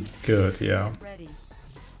pretty good, yeah. Ready.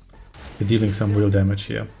 We're dealing some real damage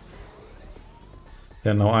here.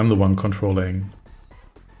 Yeah, now I'm the one controlling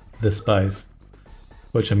the spies.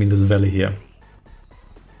 Which I mean this valley here.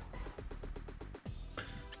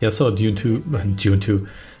 Yeah, I saw Dune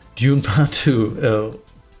Part 2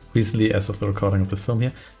 recently as of the recording of this film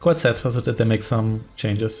here. Quite satisfied that they make some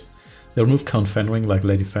changes. They removed Count Fenring, like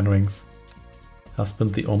Lady Fenring's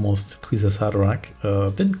husband, the almost Kwisatz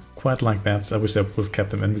Haderach. Didn't quite like that, so I wish they would have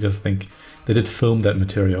kept him in because I think they did film that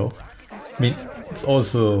material. I mean, it's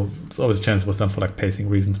always a chance it was done for like pacing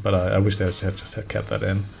reasons, but I wish they had just had kept that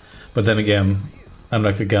in. But then again, I'm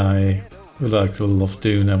like the guy who likes a little of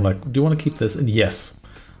Dune. I'm like, do you want to keep this? And yes,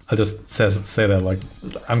 I'll just say that like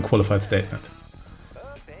unqualified statement.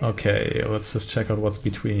 Okay, let's just check out what's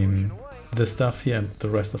between this stuff here and the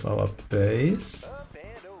rest of our base.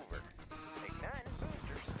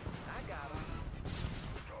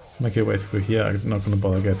 Make your way through here. I'm not going to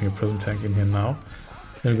bother getting a prism tank in here now.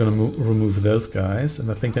 Then we're going to remove those guys,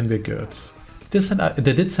 and I think then we're good. They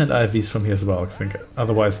did send IVs from here as well, I think.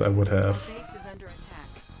 Otherwise I would have. Base is under attack.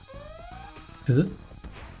 Is it?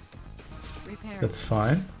 Repairing. That's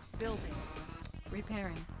fine. Building.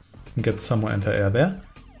 Repairing. Get some more anti-air there.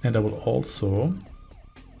 And I will also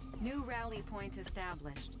New rally point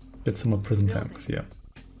established. get some more prism tanks here.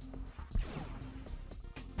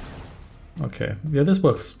 Okay, yeah, this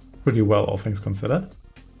works pretty well, all things considered.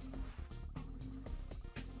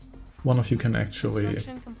 One of you can actually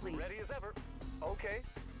Construction complete. Ready as ever. Okay.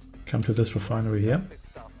 come to this refinery here.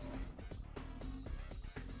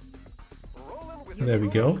 Rolling with There we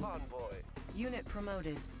go. convoy. Unit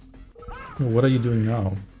promoted. What are you doing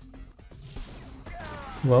now?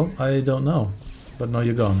 Well, I don't know, but now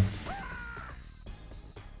you're gone.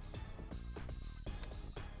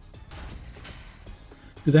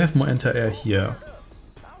 Do they have more anti-air here?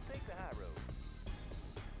 I'll take the high road.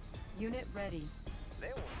 Unit ready. They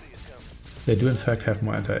won't see us coming. They do in fact have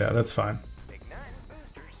more anti-air, that's fine. Ignite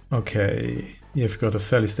boosters. Okay, you've got a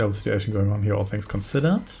fairly stable situation going on here, all things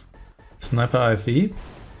considered. Sniper IV.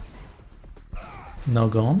 Now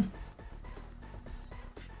gone.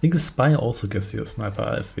 I think the spy also gives you a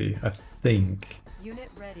sniper IV, I think. Unit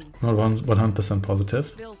ready. Not 100%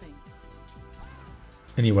 positive. Building.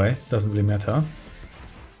 Anyway, doesn't really matter.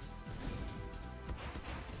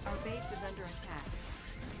 Our base is under attack.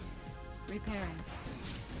 Repairing.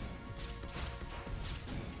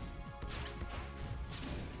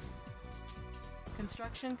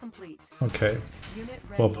 Construction complete. Okay, Unit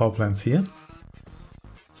ready. 4 power plants here.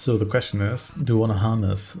 So the question is, do you want to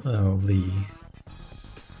harness the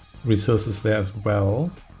resources there as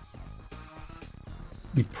well?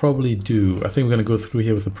 We probably do. I think we're going to go through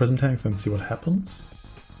here with the prism tanks and see what happens.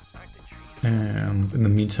 And in the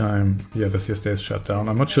meantime, yeah, this here stays shut down.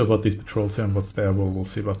 I'm not sure about these patrols here and what's there. We'll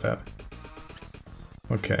see about that.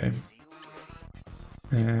 Okay.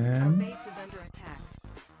 Our And base is under attack.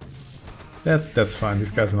 that's fine.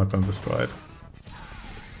 These guys are not going to destroy it.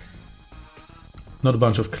 Not a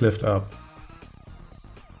bunch of cliffed up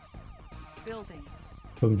Building.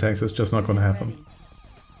 prism tanks. It's just not going to happen. Ready.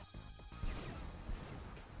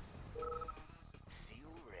 Seal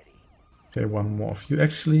ready. Okay, one more of you.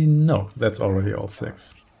 Actually, no. That's already all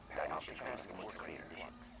 6.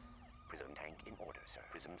 Prism tank in order, sir.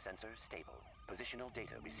 Prism sensor stable. Positional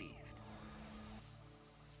data received.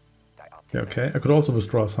 Dioptic Yeah, okay. I could also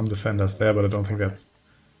withdraw some defenders there, but I don't think that's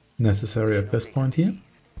necessary at this point here.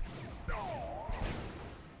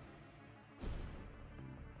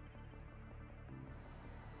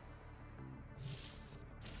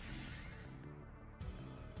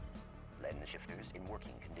 lens shifters in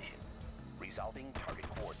working condition. Resolving target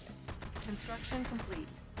coordinate. Construction complete.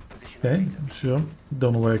 Positional Okay, data. sure.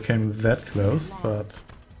 Don't know why I came that close, but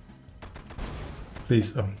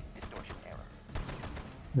Please, oh, Distortion error.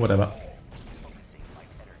 whatever. Focusing light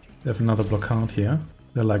energy. We have another blockade here.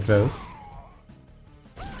 They're like those.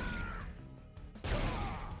 Dioptic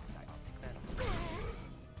manifold.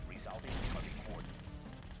 Resolving target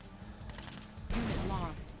coordinates. Unit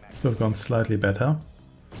lost. We've gone slightly better.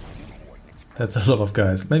 That's a lot of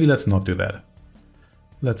guys. Maybe let's not do that.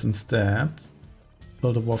 Let's instead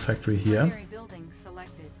build a war factory here. Primary building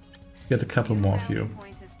selected. Get a couple more of Rally you.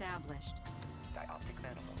 point established. Dioptic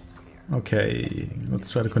manifold clear. Okay,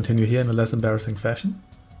 let's try to continue here in a less embarrassing fashion.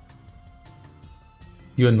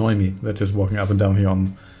 You annoy me. They're just walking up and down here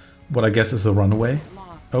on what I guess is a runaway.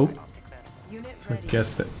 Lost. Oh, Dioptic manifold. Unit so I ready.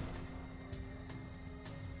 guess that...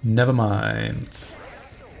 Never mind.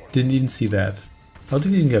 Didn't even see that. How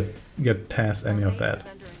did you even get past any of that? Base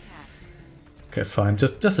is under attack. Okay, fine.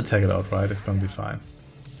 Just attack it outright. It's gonna be fine.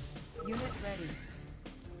 Unit ready.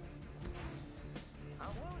 I'm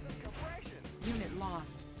losing compression. Unit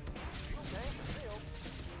lost. Fuel tank is filled.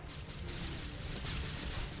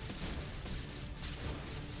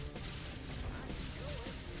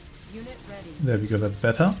 Unit ready. There we go. That's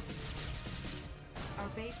better. Our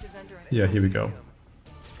base is under attack. Yeah, here we go.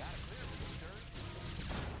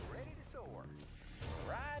 Ready to soar.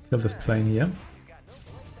 Riding We have this plane here. You've got no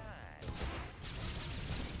place to hide.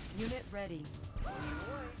 Unit ready.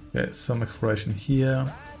 Okay, some exploration here.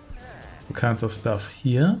 All kinds of stuff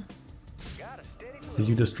here. Got a steady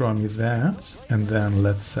You destroy me that, and then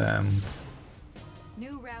let's send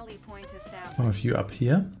New rally point established. one of you up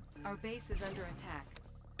here. Our base is under attack.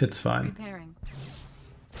 It's fine. Repairing.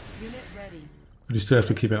 Unit ready. But you still have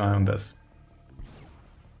to keep an eye on this.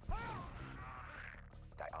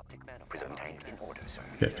 Dioptic manifold. Prism tank in order, sir.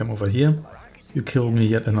 Okay, come over here. You kill me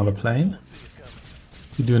yet another plane.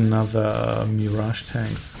 You do another Mirage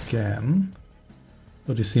tank scan.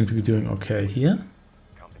 But you seem to be doing okay here.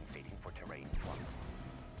 Compensating for terrain flux.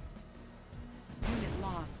 Unit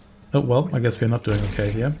lost. Oh well, I guess we're not doing okay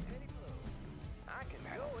here. I can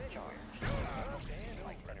go in charge.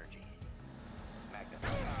 Light energy. Magnify.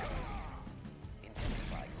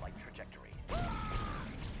 Intensify light trajectory.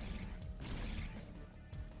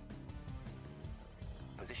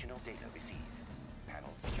 Positional data received.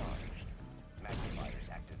 Panels charged. Magnifiers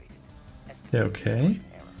activated. Yeah, okay. Error.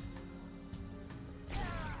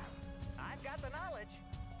 I've got the knowledge.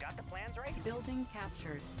 Got the plans ready. Building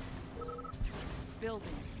captured. Building.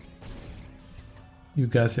 You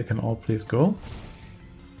guys here can all please go.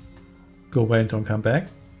 Go away and don't come back.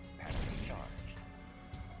 Panels charged.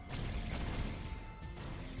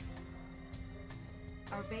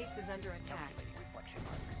 Our base is under attack. Calculating reflection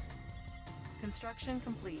arcs. Construction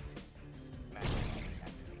complete. Magnifiers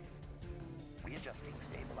activated. Readjusting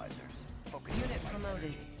stabilizers. Focus Unit light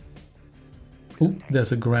promoted. Ooh,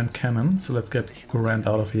 there's a Grand Cannon, so let's get Grand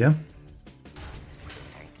out of here.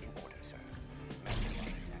 tank in order, sir.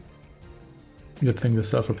 Magnifiers activated. Good thing they're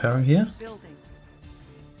self-repairing here. Building.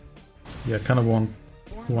 Yeah, kind of want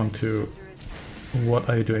to... Under What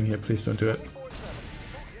are you doing here? Please don't do it.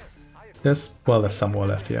 There's... Well, there's some more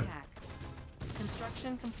left here. attack.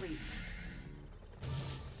 Construction complete.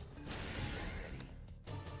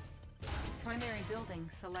 Primary building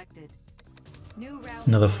selected. New rally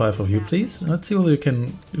Another point 5 of you, established. please. Let's see whether you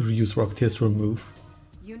can use Rocketeers to remove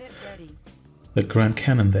Unit ready. the Grand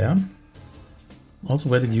Cannon there. Also,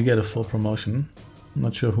 where did you get a full promotion? I'm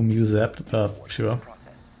not sure whom you zapped, but sure. Process.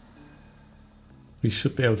 We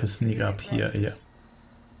should be able to sneak up here, yeah.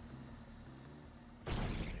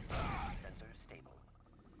 Sensors stable.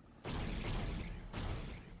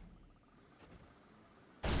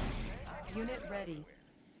 Unit ready.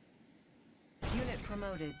 Unit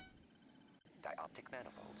promoted. Dioptic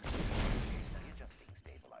manifold. Readjusting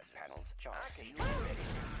stabilizer. Panels charged.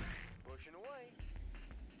 Pushing away.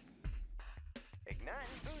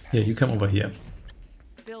 Igniting boost. Yeah, you come over here.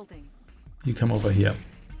 Building. You come over here.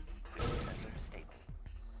 Sensors stable.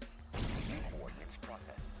 Coordinates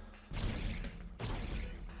processed.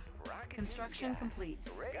 Rockets Construction in the sky. complete.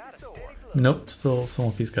 Ready to soar. Nope, still some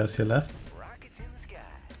of these guys here left. Rockets in the sky.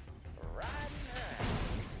 Riding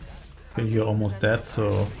high. Okay, you're almost dead,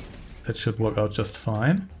 so that should work out just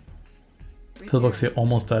fine. Pillbox here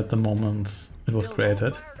almost died the moment it was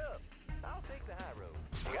created. Fired up. I'll take the high road.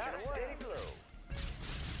 Got a steady flow.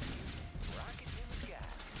 Rockets in the sky.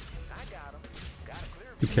 I got 'em. Got a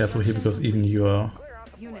clear Be careful here because even you clear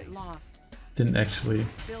out the Unit place. lost. didn't actually...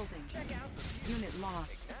 Building. Unit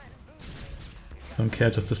lost. Don't care,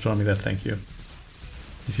 just destroy me that, thank you.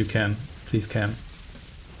 If you can, please can.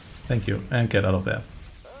 Thank you, and get out of there. Up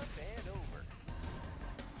and over.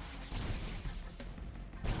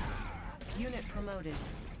 Unit promoted.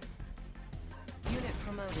 Unit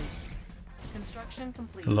promoted. Construction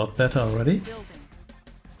complete. It's a lot better already. Building.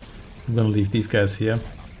 I'm gonna leave these guys here.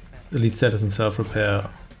 Elite status and self-repair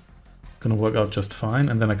gonna work out just fine,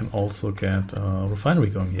 and then I can also get a refinery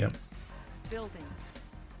going here. Building.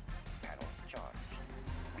 Panels charged.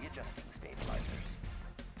 Readjusting stabilizers.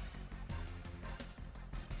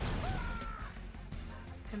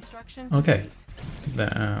 Construction Okay. complete.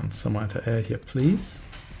 Then some anti-air here, please.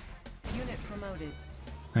 Unit promoted.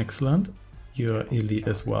 Excellent. You're elite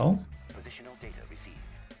as well. Positional data received.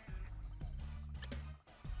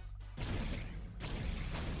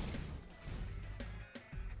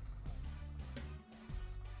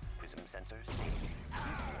 Prism sensors stable.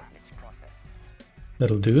 Coordinates processed.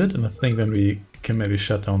 That'll do it, and I think then we can maybe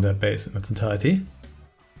shut down their base in its entirety.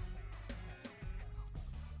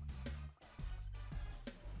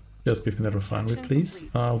 Just give me that refinery, please.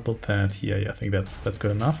 I'll build that here. Yeah, I think that's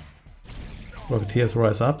good enough. Rocketeers,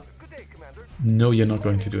 rise up. Good day, Commander. No, you're not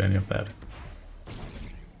going to do any of that.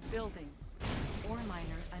 Building. Ore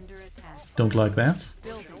miner under attack. Don't like that.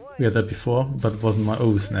 Building. We had that before, but it wasn't my...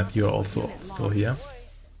 Oh, snap, you're also still here.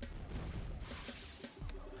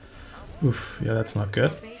 Oof, yeah, that's not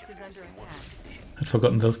good. Base is under attack. I'd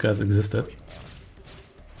forgotten those guys existed.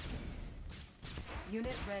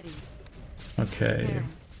 Unit ready. Okay, Repair.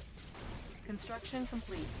 Construction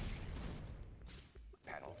complete.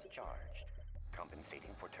 Panels charged.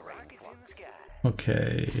 Compensating for terrain Rockets in flux. the sky.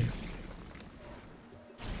 okay.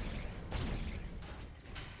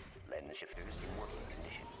 Lens shifters in working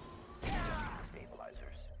condition.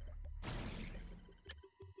 Stabilizers.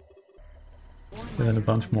 Ore And then a miner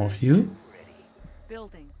bunch under more of you. Ready.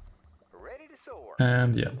 Building. Ready to soar.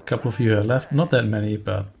 And yeah, a couple of you are left. Not that many,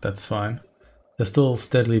 but that's fine. They're still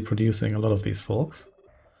steadily producing a lot of these folks.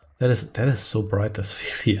 That is so bright, this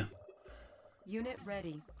field here. Unit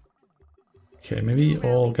ready. Okay, maybe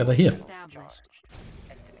all gather here. Established.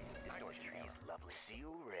 Estimated distortion is lovely.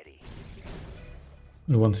 Seal ready.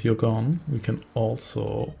 And once you're gone, we can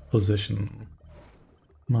also position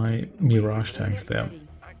my Mirage tanks there. Ready.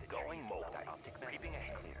 Going mobile. Optic creeping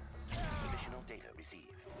ahead. Clear. Additional data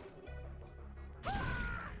received.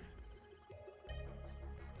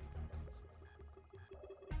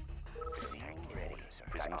 Seal ready.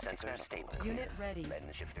 Prism sensors stable. Unit ready.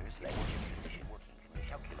 Lens shifters. Lens condition working.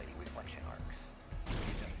 Calculating reflection arcs.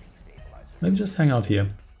 Adjusting stabilizers. Maybe just hang out here.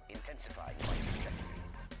 Intensifying light trajectory.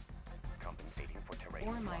 Compensating for terrain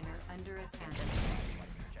Ore flux. miner under attack.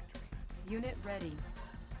 Light trajectory. Unit ready.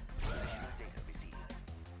 Additional data received.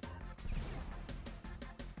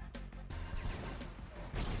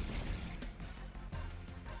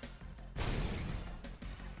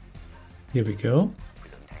 Here we go.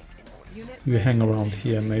 Prism tank in order. Unit You ready. hang around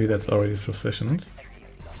here, maybe that's already sufficient.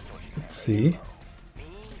 Let's see. Mean,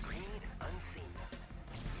 green, unseen.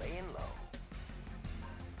 Laying low.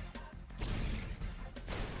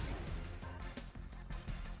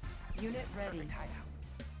 Unit ready.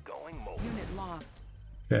 Going mobile. Unit lost.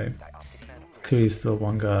 Okay, Dioptic panel. there's clearly still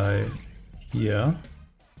one guy here.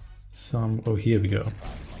 Oh, here we go.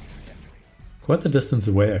 Quite the distance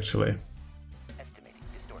away, actually. Estimating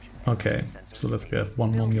distortion. Okay, so let's get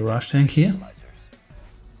one more Mirage tank here.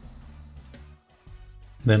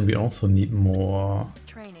 Then we also need more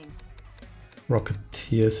Training.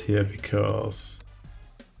 Rocketeers here because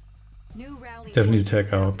New rally. definitely need point to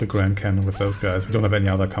take out the Grand Cannon with those guys. We don't have any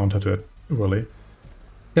other counter to it, really.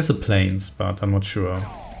 Guess the planes, but I'm not sure.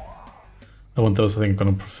 I want those, I think I'm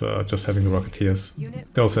gonna prefer just having the Rocketeers. Unit.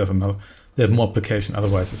 They also have another, they have more application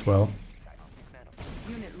otherwise as well.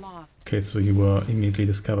 Unit lost. Okay, so you were immediately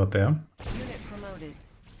discovered there. Unit promoted.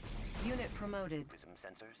 Unit promoted. Prism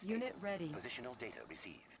sensors. Unit ready. Positional data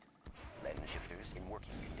received. Lens shifters in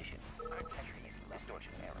working condition.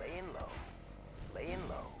 Distortion error. Laying low. Laying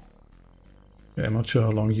low. Okay, I'm not sure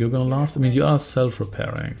how long you're gonna last. I mean, you are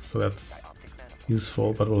self-repairing, so that's Optic manifold.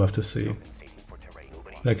 useful, but we'll have to see. Compensating for terrain.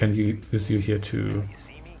 I can use you here to You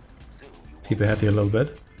see me? Soon you keep ahead here a little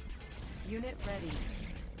bit. Unit ready.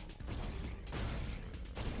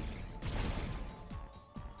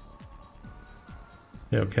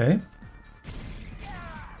 Yeah, okay.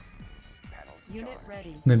 Unit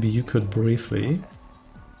ready. Maybe you could briefly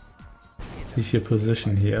leave your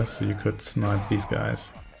position here so you could snipe these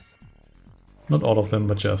guys. Not all of them,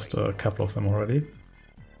 but just a couple of them already.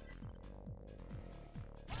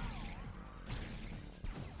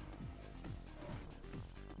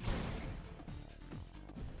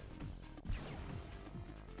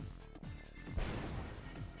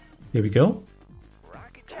 Here we go.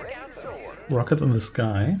 Rocket check out soar. Rocket in the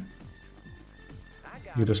sky.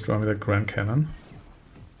 You destroy that Grand Cannon.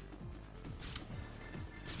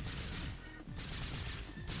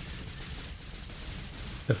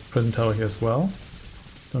 Have a prison tower here as well.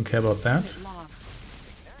 Don't care about that. Unit lost.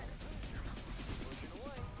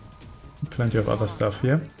 Plenty of other stuff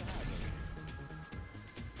here.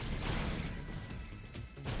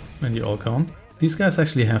 And you all gone. These guys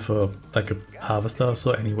actually have a like a harvester or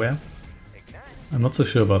so anywhere. I'm not so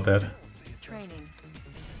sure about that. Training.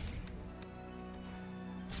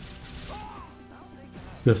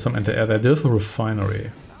 We have some anti-air there. They have a refinery.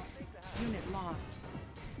 Unit lost.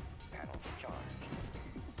 Panel charged.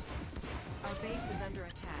 Our base is under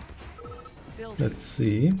attack. Building. Let's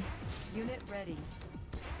see. Unit ready.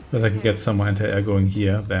 If I can get some more anti-air going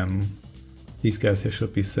here, then these guys here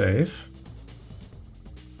should be safe.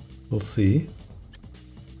 We'll see.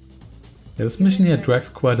 Yeah, this mission here drags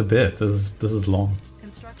quite a bit. This is long.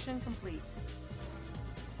 Construction complete.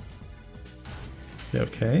 Yeah,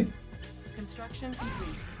 okay. Construction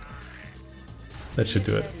complete. That should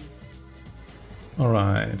do it. Ready.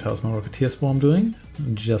 Alright, how's my Rocketeer Swarm doing?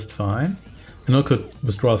 Just fine. I know I could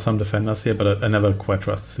withdraw some defenders here, but I never quite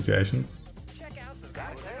trust the situation.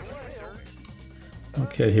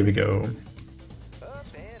 Okay, here we go. Up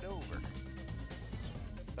and over.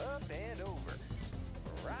 Up and over.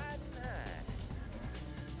 Riding high.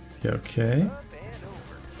 Yeah, okay. Up and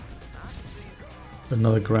over.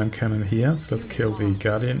 Another Grand Cannon here, so let's kill the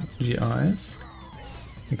Guardian GIs.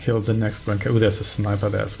 And kill the next Grand Cannon. Oh, there's a sniper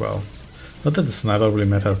there as well. Not that the sniper really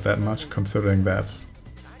matters that much, considering that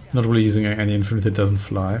not really using any infantry that doesn't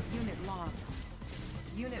fly. Unit lost.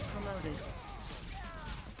 Unit promoted.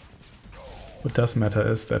 What does matter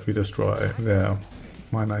is that we destroy their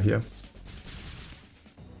miner here.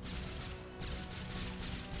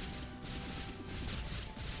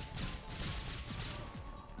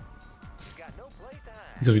 Got no place to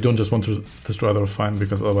hide. Because we don't just want to destroy the refinery,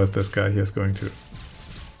 because otherwise this guy here is going to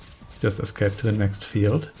just escape to the next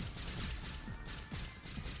field.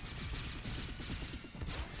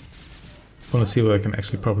 I want to see what I can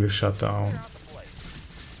actually probably shut down.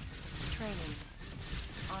 Training.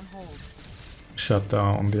 On hold. Shut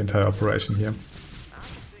down the entire operation here.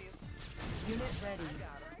 Unit ready.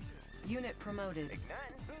 Unit promoted.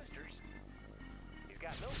 Igniting boosters. He's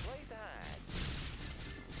got no place to hide.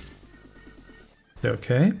 Yeah,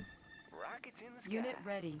 okay. Rockets in the sky. Unit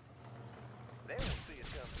ready. They won't see us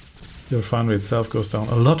coming. The refinery itself goes down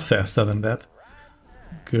a lot faster than that.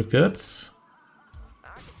 Good, good. I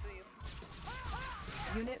can see him.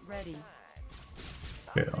 Unit ready.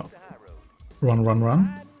 Yeah. The high road. Run, run, run.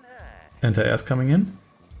 Riding high. Anti-air's coming in.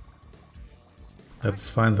 That's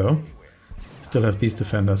fine though. Still have these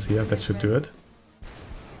defenders here, that should do it.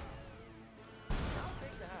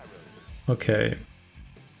 Okay,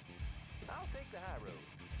 I'll take the high road.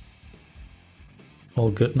 all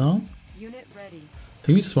good now. Unit ready. I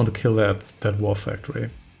think we just want to kill that war factory.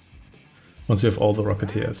 Once we have all the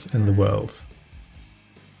Rocketeers in the world.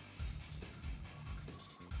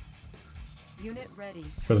 Unit ready.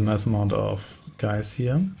 Got a nice amount of guys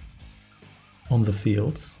here on the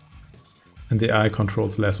fields. And the AI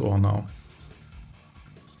controls less ore now.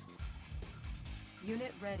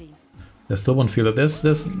 Unit ready. There's still one field. There's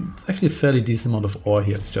actually a fairly decent amount of ore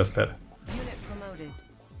here, it's just that Unit promoted.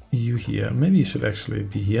 you here. Maybe you should actually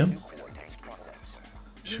be here.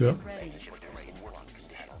 Sure. Unit ready.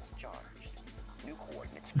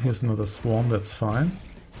 Here's another swarm, that's fine.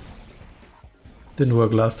 Didn't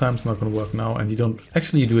work last time, it's not gonna work now, and you don't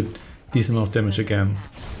actually do a decent amount of damage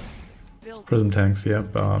against Building. prism tanks here,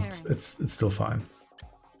 but it's still fine.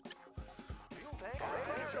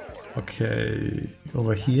 Okay,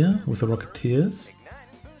 over here with the Rocketeers.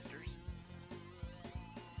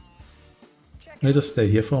 Let us stay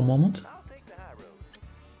here for a moment. I'll take the high road.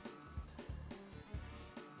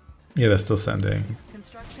 Yeah, they're still sending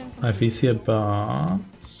Construction complete. IVs here, but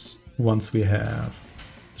once we have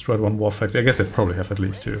destroyed one war factory, I guess they probably have at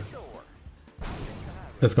least two.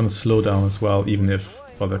 That's gonna slow down as well, even if,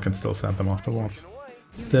 well, they can still send them afterwards.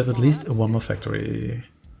 They have at least one more factory.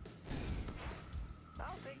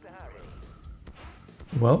 I'll take the high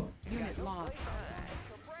road. Well, Unit lost.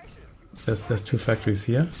 there's two factories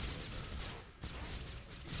here.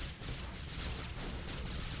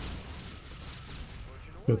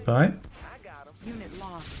 Goodbye. I got him. Unit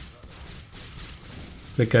lost.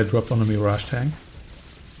 That guy dropped on a Mirage tank.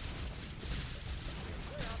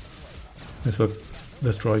 This will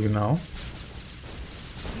destroy you now.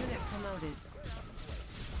 Unit promoted.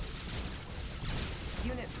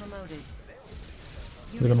 Unit promoted.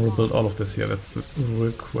 They're gonna rebuild all of this here, that's the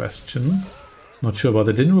real question. Not sure about it.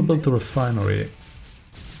 They didn't rebuild the refinery.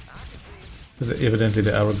 Evidently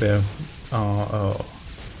they are there. Training.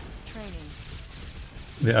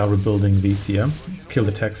 They are rebuilding these here. Let's kill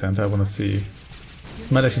the tech center, I wanna see Unit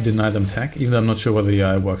Might actually deny them tech, even though I'm not sure whether the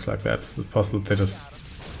AI works like that. It's possible they just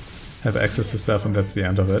have access to stuff and that's the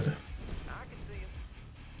end of it. I can see him.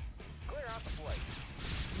 Clear out the place.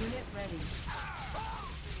 Unit ready.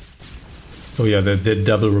 Oh yeah, they're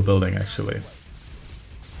double rebuilding actually.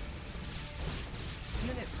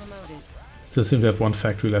 Unit promoted. Still seem to have one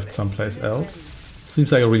factory left someplace else.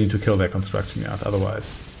 Seems like I really need to kill their construction yard,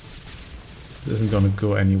 otherwise it isn't gonna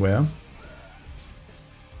go anywhere.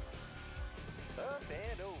 Up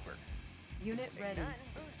and over. Unit ready. Igniting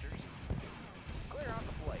boosters. Clear out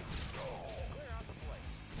the place. Clear out the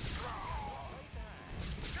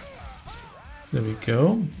place. There we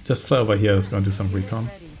go. Just fly over here, it's going to do some recon.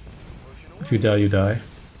 Ready. If you die, you die.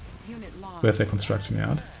 Unit lost. Where's their construction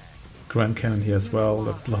yard? Grand Cannon here as well,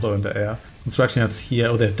 that's a lot in the air. Construction yards here,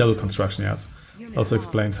 oh they have double construction yards. Unit Also lost.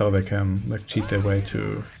 explains how they can like cheat their way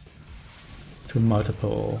to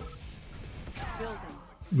multiple Building.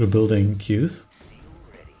 rebuilding queues.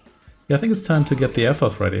 Yeah, I think it's time to get the Air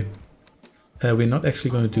Force ready. We're not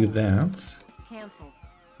actually going to do that. Cancelled.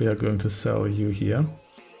 We are going to sell you here.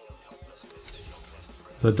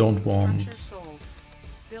 So I don't want Structure sold.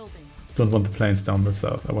 Building. the planes down the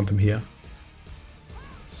south. I want them here.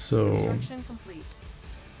 So Construction complete.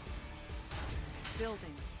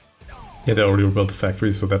 Building. yeah, they already rebuilt the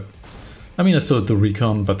factory, so that I mean I still did the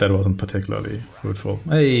recon, but that wasn't particularly fruitful.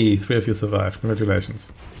 Hey, 3 of you survived.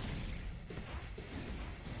 Congratulations.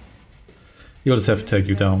 You'll just have to take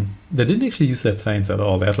you down. They didn't actually use their planes at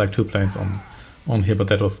all. They had like 2 planes on here, but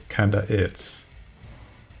that was kinda it.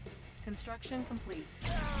 Construction complete.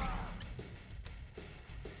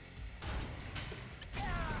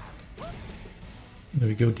 There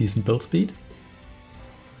we go, decent build speed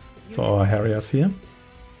for our Harriers here.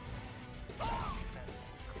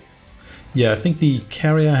 Yeah, I think the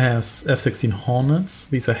carrier has F-16 Hornets.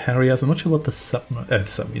 These are Harriers. I'm not sure what the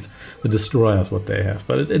submarines, the destroyers, what they have,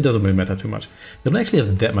 but it doesn't really matter too much. They don't actually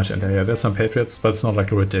have that much anti-air. There's some Patriots, but it's not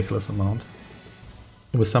like a ridiculous amount.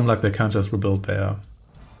 With some luck, they can't just rebuild their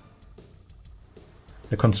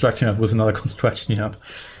construction yard with another construction yard.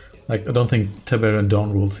 Like, I don't think Tiberian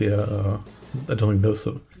Dawn rules here. I don't think those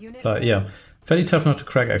so. But yeah, fairly tough not to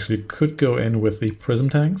crack actually. Could go in with the prism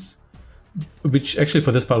tanks, which actually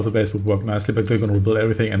for this part of the base would work nicely, but they're going to rebuild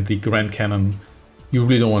everything, and the Grand Cannon, you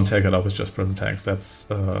really don't want to take it up with just prism tanks. That's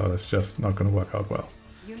just not going to work out well.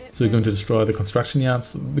 So you're going to destroy the construction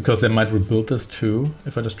yards, because they might rebuild this too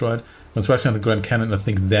if I destroy it. Construction yard, the Grand Cannon, I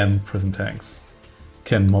think then prism tanks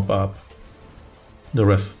can mop up the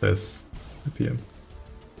rest of this up here.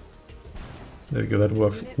 There we go, that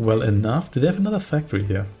works well enough. Do they have another factory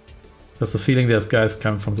here? There's a feeling there's guys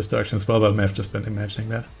coming from this direction as well, but I may have just been imagining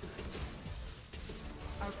that.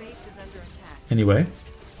 Our base is under attack. Anyway,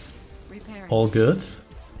 Repairing. all good.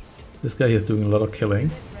 This guy here is doing a lot of killing.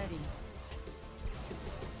 Unit ready.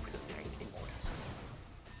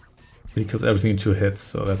 He kills everything in 2 hits,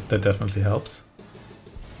 so that definitely helps.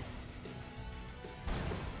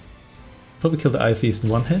 Probably kill the IFVs in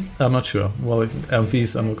 1 hit? I'm not sure. Well,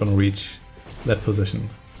 MVs are not going to reach that position.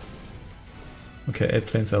 Okay, 8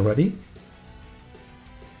 planes are ready.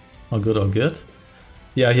 All good, all good.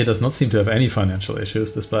 Yeah, he does not seem to have any financial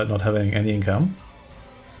issues despite not having any income.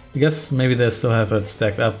 I guess maybe they still have it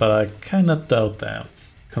stacked up, but I kinda doubt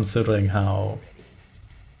that, considering how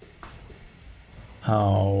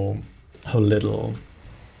little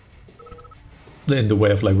in the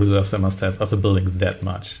way of like reserves they must have after building that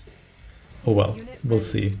much. Oh well, we'll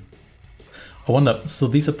see. I wonder, so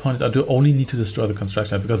these are pointed out, do only need to destroy the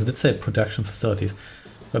construction yard, because it did say production facilities.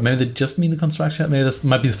 But maybe they just mean the construction yard, maybe this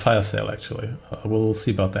might be the fire sale actually. We'll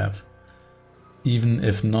see about that. Even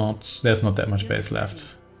if not, there's not that much base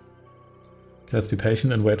left. Okay, let's be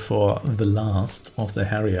patient and wait for the last of the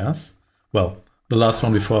Harriers. Well, the last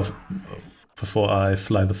one before I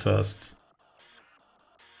fly the first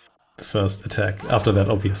attack. After that,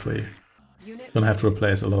 obviously, gonna have to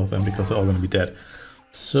replace a lot of them because they're all gonna be dead.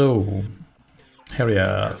 So,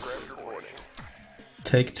 Harriers,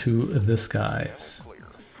 take to the skies.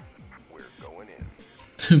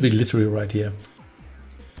 To be literally right here.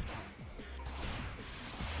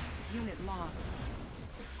 Unit lost.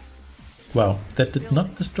 Wow, that did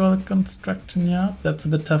not destroy the construction yard. That's a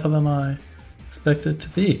bit tougher than I expected it to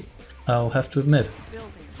be, I'll have to admit.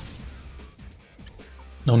 Building.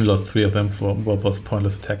 I only lost 3 of them for what was a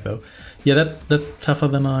pointless attack though. Yeah, that's tougher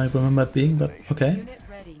than I remember it being, but okay. Unit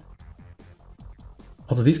ready.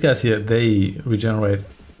 Although these guys here, they regenerate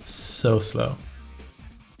so slow.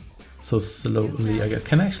 So slowly, I guess.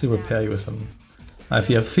 Can I actually repair you with some? I have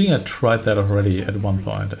a feeling I tried that already at one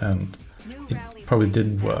point and New it rally probably point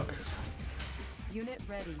didn't established. work. Unit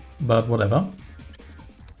ready. But whatever.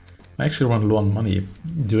 I actually run low on money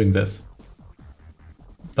doing this,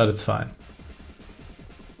 but it's fine.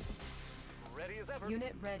 Ready as ever.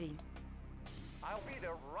 Unit ready. I'll be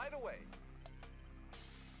there right away.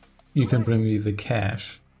 You can bring me the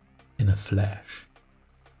cash in a flash.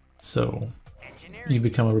 So you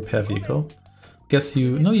become a repair vehicle. Guess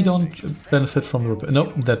you... No, you don't benefit from the repair.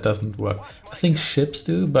 No, that doesn't work. I think ships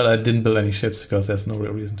do, but I didn't build any ships because there's no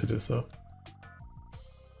real reason to do so.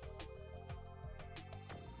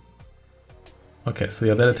 Okay, so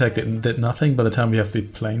yeah, that attack did nothing. By the time we have the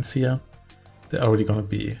planes here, they're already gonna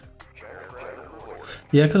be...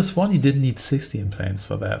 Yeah, I could have sworn you didn't need 16 planes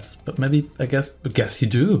for that. But maybe, I guess you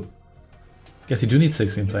do. Guess you do need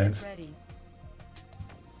 16 planes. Ready.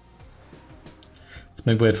 Let's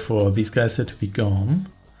maybe wait for these guys here to be gone.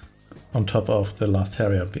 On top of the last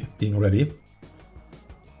Harrier being ready.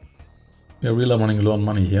 We're really running low on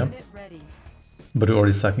money here. Unit ready. But we're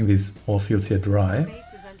already sucking these ore fields here dry. Base is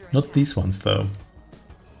under Not attack. these ones though.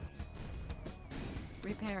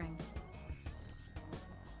 Repairing.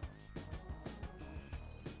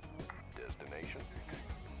 Destination.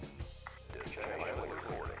 Channel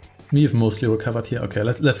recording. We've mostly recovered here. Okay,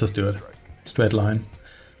 let's just do it. Straight line.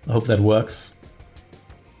 I hope that works.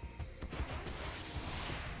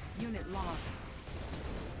 Unit lost.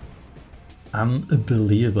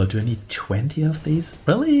 Unbelievable. Do I need 20 of these?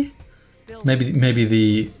 Really? Building.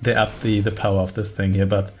 Maybe they up the power of this thing here,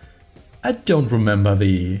 but I don't remember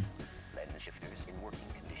the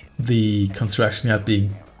construction yard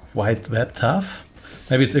being quite that tough.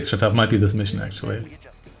 Maybe it's extra tough. Might be this mission actually.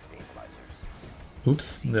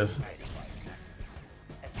 Oops. There's.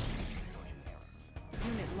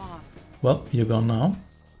 Unit lost. Well, you're gone now.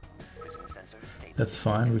 That's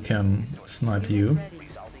fine. We can snipe you. Ready.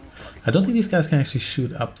 I don't think these guys can actually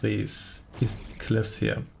shoot up these cliffs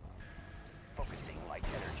here.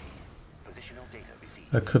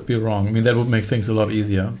 I could be wrong. I mean, that would make things a lot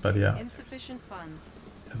easier, but yeah. Insufficient funds.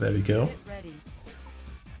 There we go. Unit ready.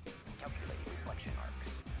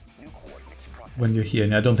 When you're here,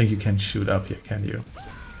 and I don't think you can shoot up here, can you?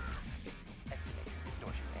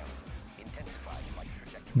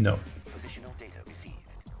 No.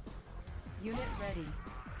 Unit ready.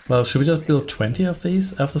 Well, should we just build 20 of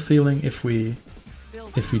these? I have the feeling if we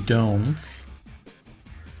Building.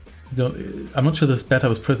 don't, I'm not sure this better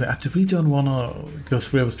with prism. I really don't want to go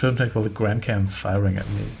through with prism tanks while the Grand Cannon's firing at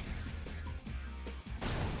me.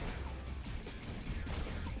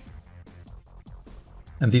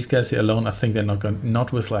 And these guys here alone, I think they're not going.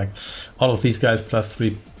 Not with like all of these guys plus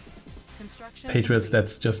 3 Construction. Patriots.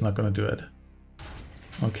 That's just not going to do it.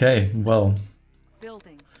 Okay, well,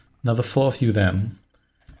 Building. another 4 of you then.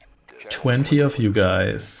 20 of you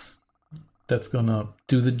guys. That's gonna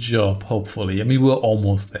do the job, hopefully. I mean, we're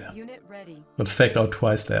almost there. Unit ready. Got faked out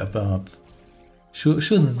twice there, but sure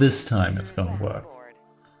this time it's gonna work.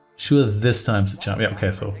 Sure, this time's the charm. Yeah,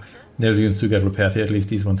 okay, so naval units do get repaired here, at least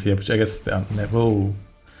these ones here, which I guess they aren't. Whoa,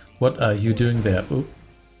 what are you doing there? Oh,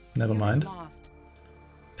 never mind. Lost.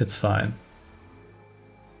 It's fine.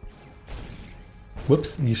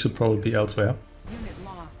 Whoops, you should probably be elsewhere. Unit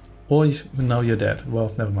lost. Or now you're dead.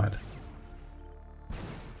 Well, never mind.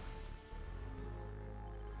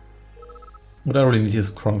 What I really need is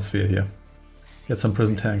a chronosphere here. Get some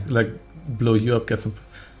prism tanks, like blow you up, get some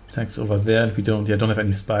tanks over there, and we don't have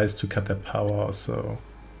any spies to cut that power, so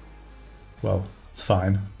well, it's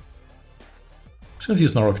fine. Should have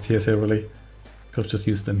used my rocketeers here really. Could have just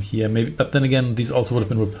used them here, maybe, but then again, these also would have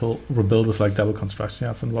been rebuilt with like double construction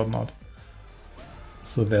yards and whatnot.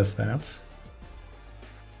 So there's that.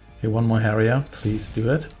 Okay, one more Harrier, please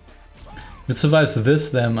do it. If it survives this,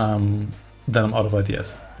 then I'm out of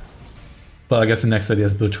ideas. Well, I guess the next idea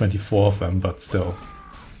is build 24 of them, but still.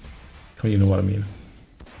 Come on, you know what I mean.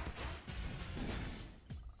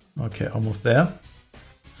 Okay, almost there.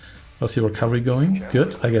 How's your recovery going?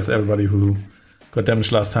 Good. I guess everybody who got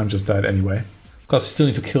damaged last time just died anyway. Of course, we still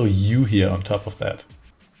need to kill you here on top of that.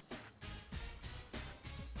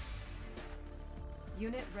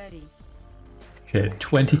 Unit ready. Okay,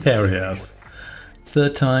 20 Harriers.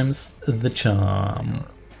 3rd time's the charm.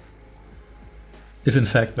 If in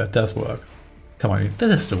fact that does work. Come on, that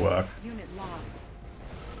has to work. Unit lost.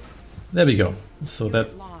 There we go. So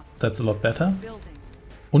Unit lost. that's a lot better. Building.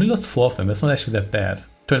 Only lost 4 of them, that's not actually that bad.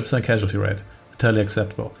 20% casualty rate, entirely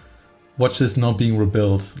acceptable. Watch this not being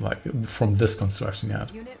rebuilt, like, from this construction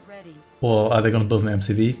yard. Unit ready. Or are they going to build an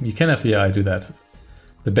MCV? You can have the AI do that.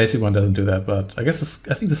 The basic one doesn't do that, but I guess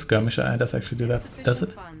I think the skirmisher AI does actually do that. Does it?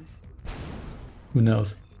 Insufficient funds. Who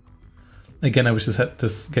knows? Again, I wish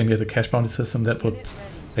this game had a cash bounty system that would Unit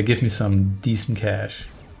ready. give me some decent cash.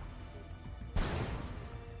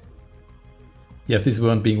 Yeah, if these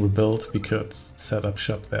weren't being rebuilt, we could set up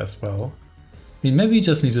shop there as well. I mean, maybe we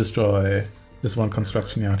just need to destroy this one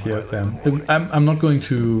construction yard here then. I'm not going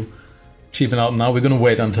to cheapen out now. We're going to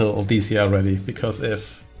wait until these here are ready, because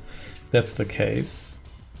if that's the case,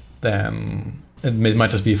 then it might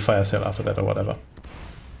just be a fire sale after that or whatever.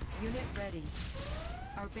 Unit ready.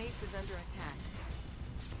 Our base is under attack.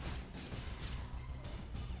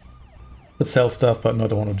 Could sell stuff, but no, I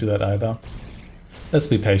don't want to do that either. Let's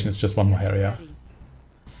be patient, it's just one more area. Ready.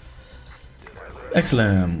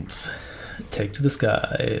 Excellent. Take to the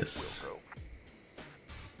skies.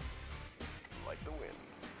 Like the wind.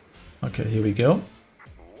 Okay, here we go.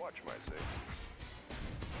 Watch my six.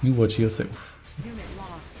 You watch your six. Unit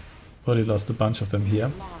lost. Already lost a bunch of them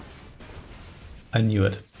here. Lost. I knew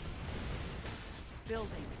it. Building.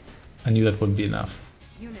 I knew that wouldn't be enough.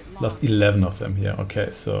 Unit lost. Lost 11 of them here. Okay,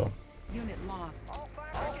 so Unit lost. All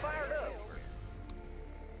fired up.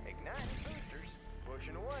 Igniting boosters.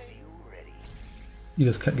 Pushing away. Seal ready. you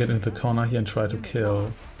just get into the corner here and try to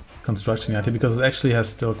kill construction yard here, because it actually has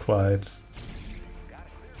still quite...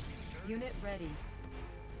 Unit ready.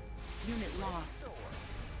 Unit lost.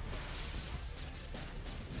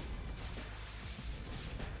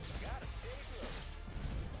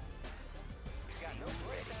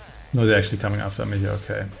 No, they're actually coming after me here,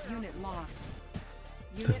 okay. Unit lost.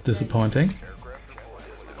 That's Unit disappointing.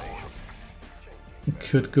 You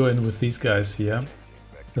could go in with these guys here,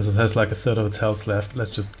 because it has like a third of its health left.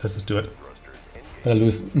 Let's just do it. But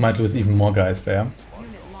I might lose even more guys there. ready.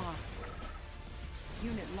 Unit lost.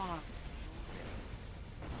 Unit lost.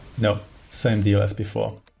 No, same deal as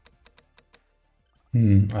before.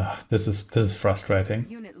 This is frustrating.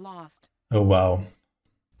 Unit lost. Oh wow.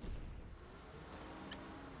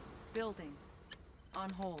 Building. On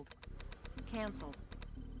hold. Cancelled.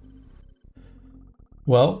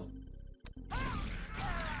 Well,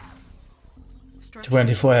 Structure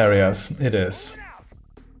 24 areas, it is.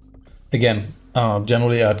 Again,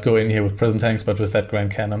 generally I'd go in here with prism tanks, but with that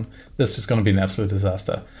Grand Cannon, this is just going to be an absolute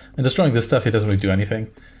disaster. And destroying this stuff here doesn't really do anything.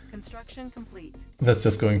 Construction complete. That's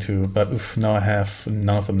just going to... But oof, now I have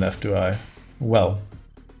none of them left, do I? Well,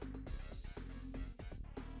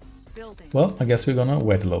 Building. I guess we're gonna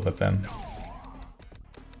wait a little bit then.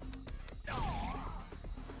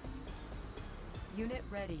 Unit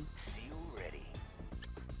ready. Seal ready.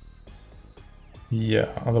 Yeah,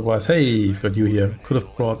 otherwise, hey, you've got you here. Could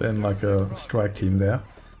have brought in like a strike team there.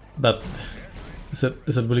 But is it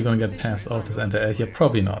really gonna get past all of this anti-air here?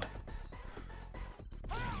 Probably not.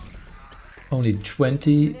 Only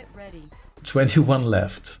 20, Unit ready. 21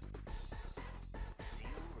 left. Seal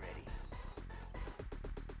ready.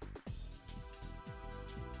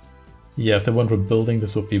 Yeah, if they weren't rebuilding,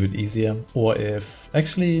 this would be a bit easier. Or if...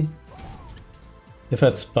 Actually, if I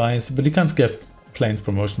had spies... But you can't give planes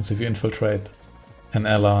promotions if you infiltrate an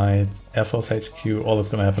allied Air Force HQ. All that's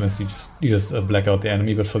gonna happen is you just black out the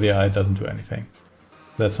enemy, but for the eye it doesn't do anything.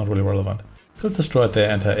 That's not really relevant. Could have destroyed their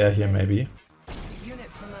anti-air here, maybe. Unit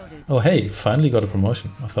promoted. Oh hey, finally got a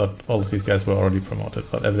promotion. I thought all of these guys were already promoted,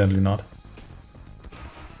 but evidently not.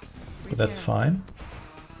 But that's Repairing. fine.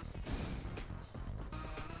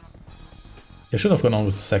 I should have gone on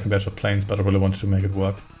with the second batch of planes, but I really wanted to make it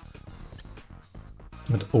work.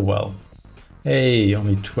 But oh well. Hey,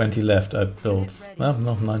 only 20 left. I built... Well,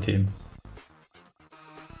 no, 19.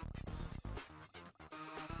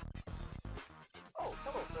 Oh,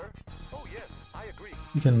 hello, sir. Oh, yes, I agree.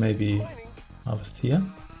 You can maybe Planning. harvest here.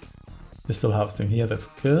 We're still harvesting here, that's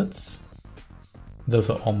good.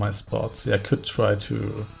 Those are all my spots. Yeah, I could try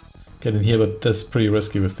to get in here, but that's pretty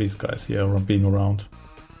risky with these guys here being around.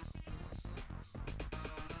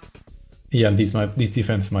 Yeah, and these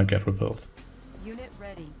defenses might get rebuilt. Unit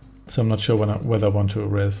ready. So I'm not sure whether I want to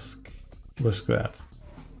risk that.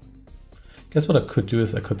 Guess what I could do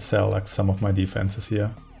is I could sell like some of my defenses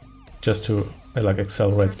here, just to like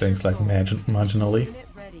accelerate things like marginally. Unit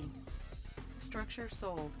ready. Structure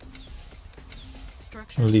sold.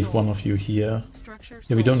 Structure I'll leave sold. one of you here. Structure sold.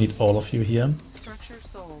 Yeah, we don't need all of you here. Structure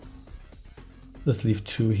sold. Let's leave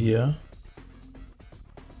 2 here.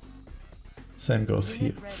 Same goes here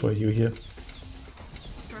Unit ready. for you here.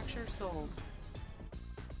 Structure sold.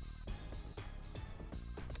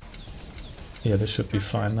 Yeah, this should be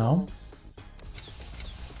Structure fine now. sold.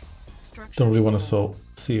 Structure Don't really want to sold.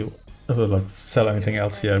 sell anything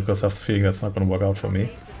else here, because I have the feeling that's not going to work out for me.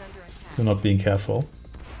 Base is under attack. You're not being careful.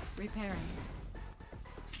 Repairing.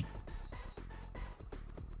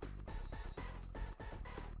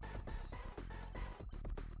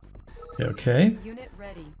 Yeah, okay. Unit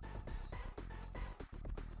ready.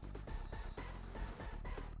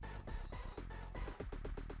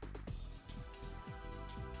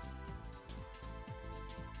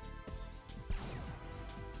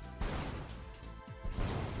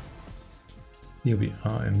 Here we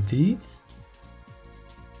are indeed.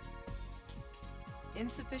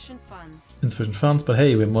 Insufficient funds. Insufficient funds, but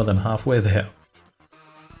hey, we're more than halfway there.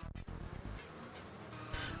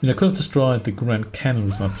 I mean, I could have destroyed the Grand Cannon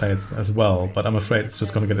with my planes as well, but I'm afraid it's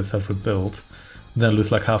just going to get itself rebuilt. Then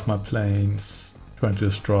lose like half my planes trying to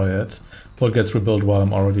destroy it. Or it gets rebuilt while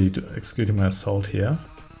I'm already executing my assault here.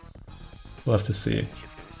 We'll have to see.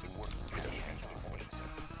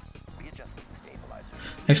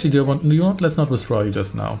 Actually, do you want? Let's not withdraw you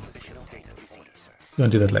just now. We're gonna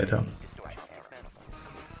do that later.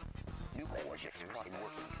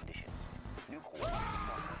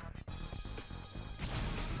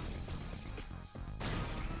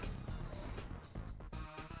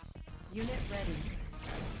 Unit ready.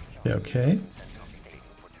 Yeah, okay.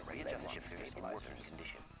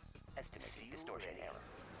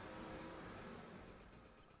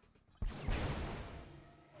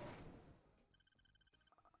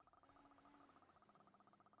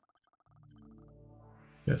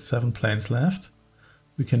 There's 7 planes left.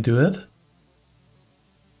 We can do it.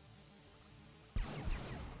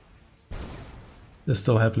 They're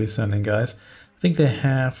still happily sending guys. I think they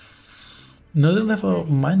have... No, they don't have a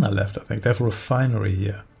miner left, I think. They have a refinery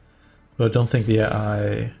here. But I don't think the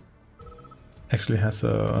AI actually has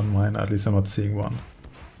a miner. At least I'm not seeing one.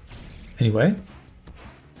 Anyway.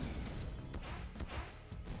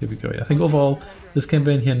 Here we go. I think overall, this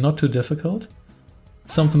campaign here not too difficult.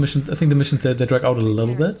 Some of the missions, I think the missions they drag out a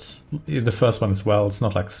little bit. The first one as well, it's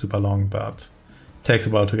not like super long, but it takes a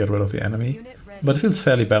while to get rid of the enemy. But it feels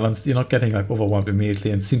fairly balanced, you're not getting like overwhelmed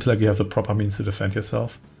immediately, and it seems like you have the proper means to defend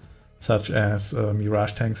yourself. Such as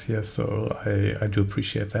Mirage tanks here, so I do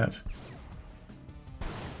appreciate that.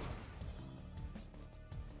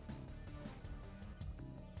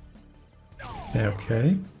 Yeah,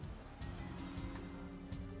 okay.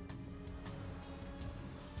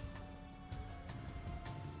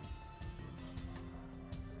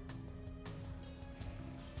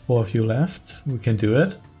 Four of you left. We can do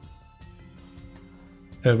it.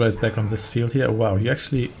 Everybody's back on this field here. Wow, you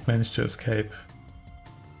actually managed to escape.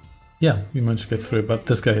 Yeah, you managed to get through, but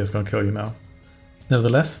this guy here is going to kill you now.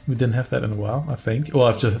 Nevertheless, we didn't have that in a while, I think. Or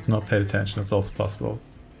I've just not paid attention, it's also possible.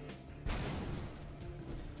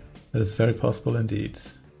 That is very possible indeed.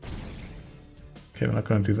 Okay, we're not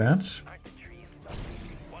going to do that.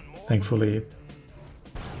 Thankfully.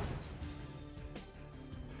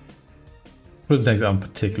 Wooden tanks aren't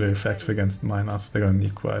particularly effective against miners. They're going to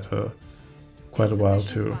need quite a while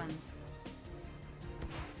to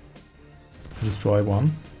destroy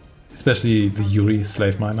one. Especially the Yuri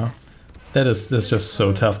slave miner. That's just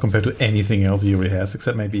so tough compared to anything else Yuri has,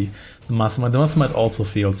 except maybe the Mastermind. The Mastermind also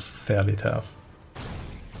feels fairly tough.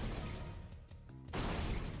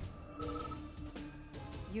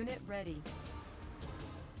 Unit ready.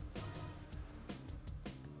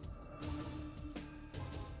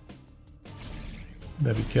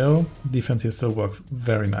 There we go. Defense here still works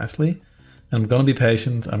very nicely. And I'm gonna be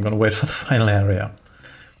patient. I'm gonna wait for the final area.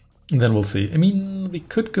 And then we'll see. I mean, we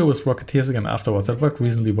could go with Rocketeers again afterwards. That worked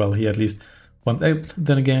reasonably well here, at least.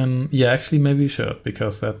 Then again, yeah, actually maybe we should,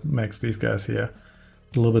 because that makes these guys here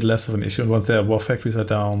a little bit less of an issue. And once their war factories are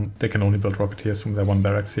down, they can only build Rocketeers from their one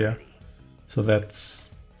barracks here. So that's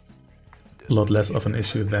a lot less of an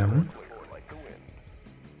issue then.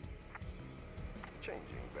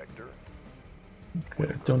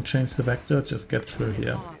 Okay, don't change the vector, just get through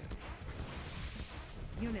here.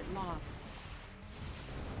 Unit lost.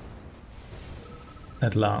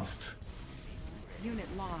 At last. Unit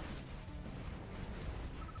lost.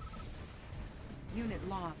 Unit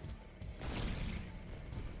lost.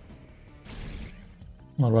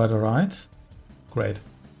 Alright, alright. Great.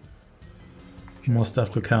 More stuff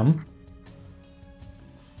to come.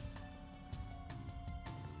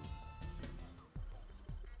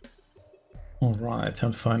 Alright,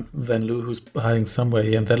 time to find Van Lu, who's hiding somewhere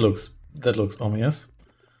here, and that looks ominous.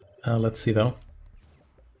 Let's see though.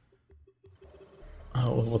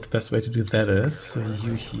 What the best way to do that is. So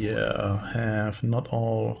you here have not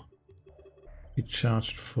all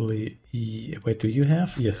recharged fully. Wait, do you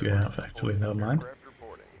have? Yes, you have actually, never mind.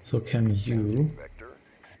 So can you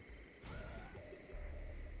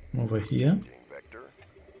over here?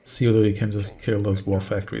 See whether you can just kill those war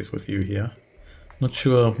factories with you here. Not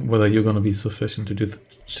sure whether you're going to be sufficient to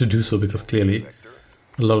do so, because clearly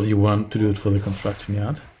a lot of you want to do it for the construction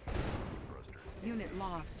yard. Unit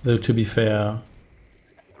lost. Though to be fair,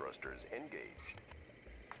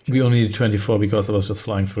 we only need 24 because I was just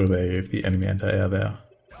flying through the enemy anti-air there.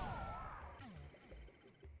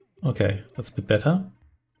 Okay, that's a bit better.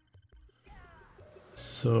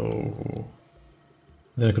 So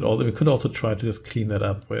then we could also try to just clean that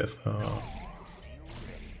up with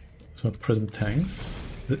So prism tanks.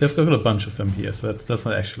 They've got a bunch of them here, so that's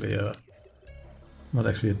not actually a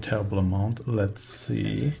terrible amount. Let's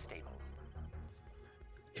see.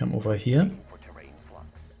 Come over here. For terrain flux.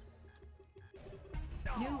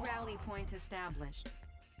 New rally point established.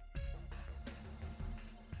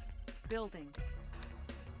 Building.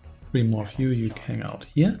 3 more of you. You can hang out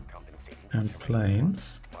here. Compensating. And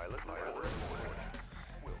planes.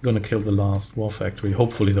 Gonna kill the last war factory.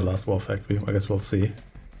 Hopefully the last war factory. I guess we'll see.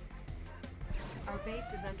 Our base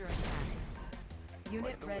is under attack.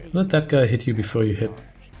 Unit ready. Let that guy hit you before you hit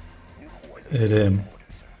him.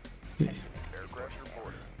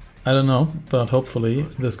 I don't know, but hopefully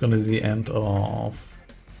this is gonna be the end of...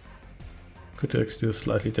 Could you actually do this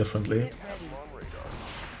slightly differently? Unit ready.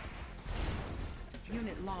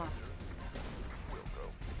 Unit lost.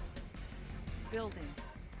 Building.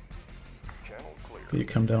 You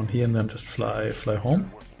come down here and then just fly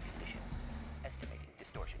home. Estimating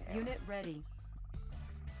distortion error. Unit ready.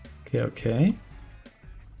 Okay.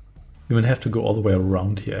 You might have to go all the way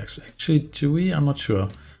around here actually. Actually, do we? I'm not sure.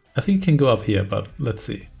 I think you can go up here, but let's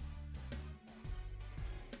see.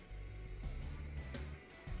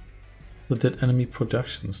 But did enemy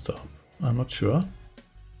production stop? I'm not sure.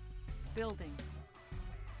 Building.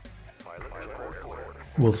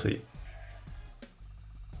 We'll see.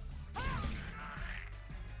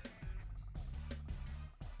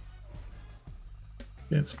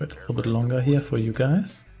 Okay, let's wait a little bit longer here for you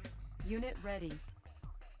guys. Unit ready.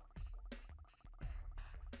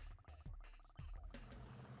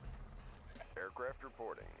 Aircraft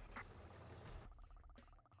reporting.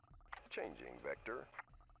 Changing vector.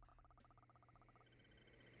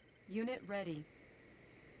 Unit ready.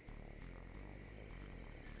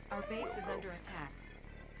 Our base is under attack.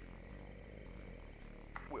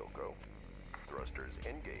 Will go. Thrusters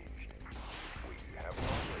engaged. We have them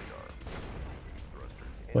on radar.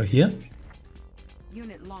 Thrusters We're here.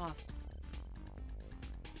 Unit lost.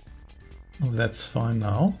 Oh, that's fine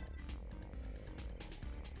now.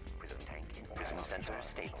 Prism tank in prism sensor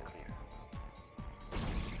stable clear.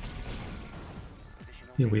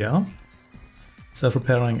 Here we are.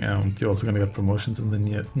 Self-repairing, and you're also gonna get promotions in the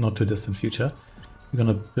near, not too distant future. We're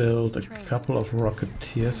gonna build a couple of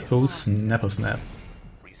rocketeers. Oh, snap, oh snap.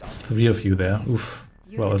 There's 3 of you there. Oof.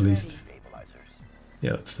 Well, at least. Stabilizers.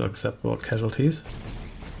 Yeah, that's still acceptable casualties.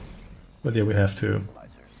 But yeah, we have to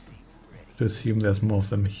assume there's more of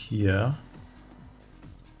them here.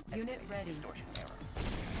 Unit ready. Distortion error.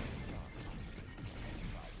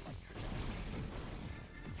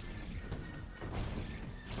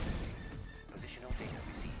 Positional data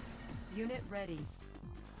received. Unit ready.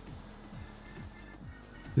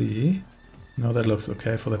 See. No, that looks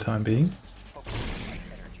okay for the time being.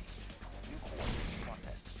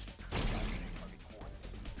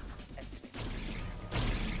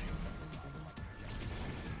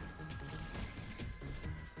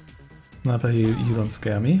 Sniper, you don't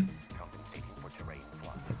scare me. Compensating for terrain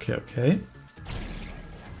flux. Okay, okay.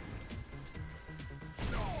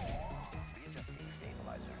 Readjusting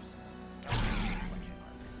stabilizers.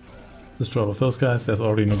 Destroy all of those guys. There's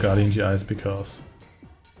already no Guardian GIs because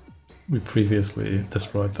we previously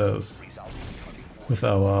destroyed those with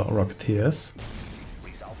our Rocketeers.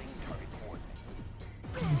 Resolving target coordinates.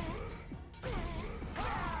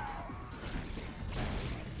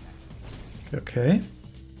 Okay.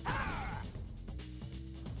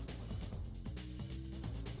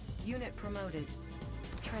 Unit promoted.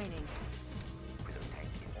 Training. Prism tank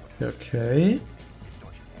in order. Okay.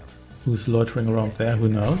 Distortion error. Who's loitering around there? Who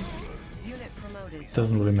knows? Unit promoted.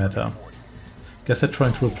 Doesn't really matter. Guess they're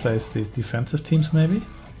trying to replace these defensive teams, maybe?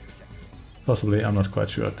 Possibly, I'm not quite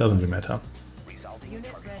sure. It doesn't really matter. Resolving Unit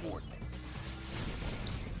target ready. coordinates.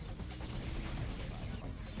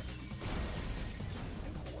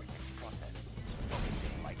 Coordinates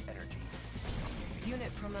processed. Light energy.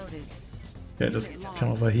 Unit promoted. Okay, just come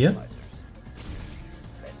over here.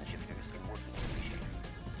 Then shifters in working condition.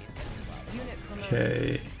 Intensify. Unit promoted.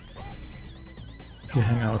 Okay. You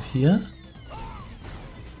hang out here.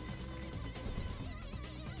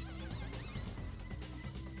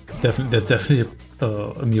 There's definitely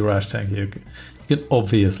a Mirage tank here. You can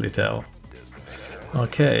obviously tell.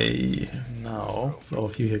 Okay, now with all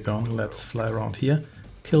of you here gone, let's fly around here.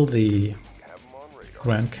 Kill the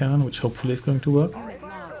Grand Cannon, which hopefully is going to work. Unit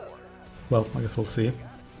lost. Well, I guess we'll see.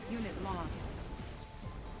 Unit lost.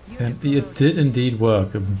 And Unit it did indeed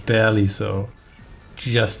work, barely so.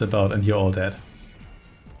 Just about, and you're all dead.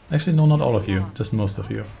 Actually, no, not all of you, just most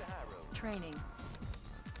of you. training.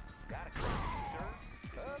 Up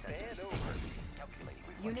and over.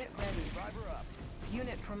 Unit ready.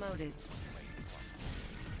 Unit promoted.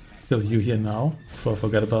 kill you here now, before I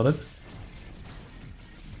forget about it.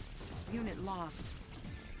 Unit lost.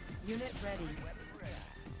 Unit ready.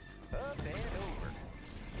 Up and over.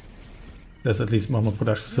 There's at least one more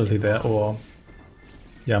production facility there, or...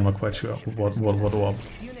 Yeah, I'm not quite sure what or... Unit Whoa,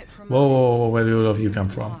 promoted. whoa, whoa, where do all of you come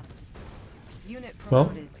Unit from? lost. Unit Well,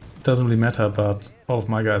 promoted. it doesn't really matter, but all of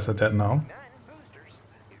my guys are dead now. 9 boosters.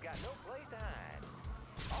 He's got no place to hide.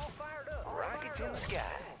 All fired up. Rockets in the sky.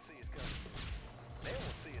 They won't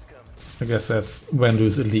see us coming. I guess that's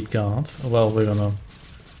Wendu's elite guard. Well, we're gonna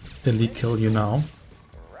elite kill you now.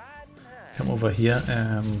 Riding high. Come over here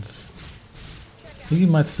and... I think you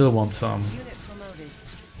might still want some Unit promoted.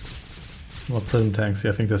 more prism tanks.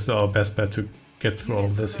 Yeah, I think that's our best bet to get through all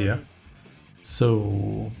of this here.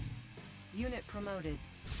 So... Unit promoted.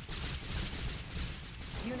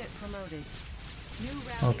 Unit promoted. New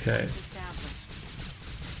rally Okay. point established.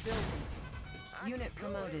 Building. Unit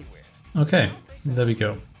promoted. Okay, there we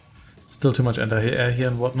go. Still too much anti-air here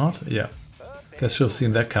and whatnot. Yeah, guess should have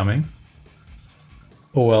seen that coming.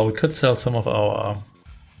 Oh well, we could sell some of our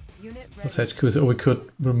Unit ready. HQs, or we could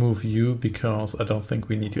remove you because I don't think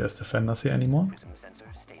we need you as defenders here anymore. Prism sensor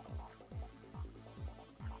stable.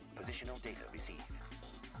 Positional data received.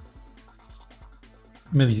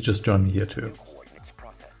 Maybe you just join me here too. Coordinates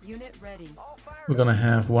processed. Unit ready. All fired We're gonna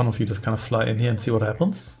have one of you just kind of fly in here and see what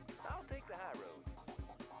happens. I'll take the high road.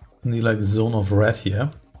 In the like zone of red here.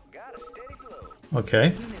 Got a steady flow.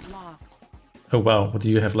 Okay. Unit lost. Oh wow, what do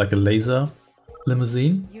you have, like a laser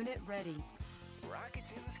limousine? Unit ready. Rockets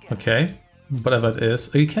in the sky. Okay, whatever it is.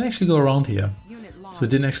 Oh, you can actually go around here. Unit lost. So we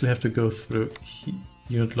didn't actually have to go through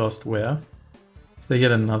unit lost where. So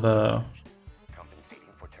yet another... Compensating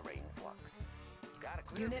for terrain flux. Got a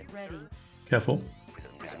clear Unit ready. Careful.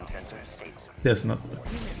 prism sensor stable. There's not...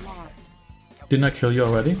 Unit lost. Didn't I kill you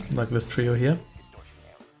already? Like this trio here? Distortion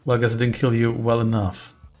error. Well, I guess I didn't kill you well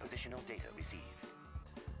enough. Positional data received.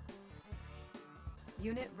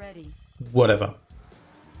 Unit ready. Whatever.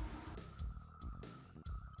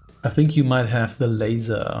 I think you might have the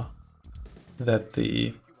laser that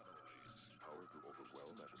the...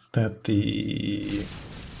 Unit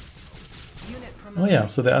Oh promoted. yeah,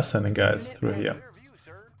 so they are sending guys through here. Clear view,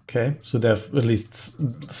 sir. Okay, so they have at least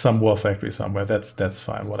some war factory somewhere. That's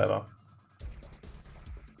fine, whatever.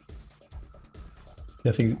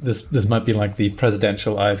 I think this might be like the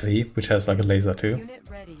presidential IV, which has like a laser too. Unit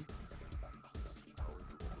ready.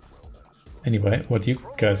 Anyway, what you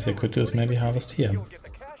guys here could do is maybe harvest here. You'll get the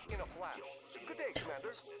cash in a flash. Good day,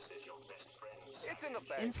 Commander. It's in the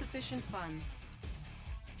bag. Insufficient funds.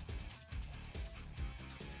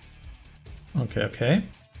 Okay, okay.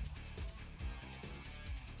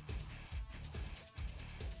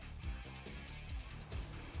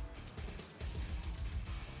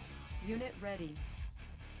 Unit ready.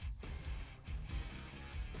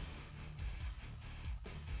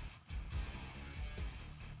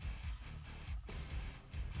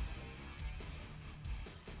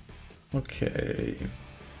 Okay.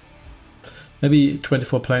 Maybe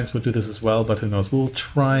 24 planes would do this as well, but who knows. We'll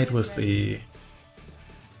try it with the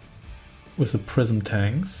prism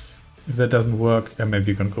tanks. If that doesn't work, maybe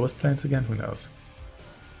you can go with planes again, who knows.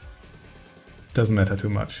 Doesn't matter too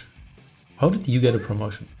much. How did you get a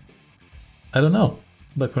promotion? I don't know,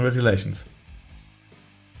 but congratulations.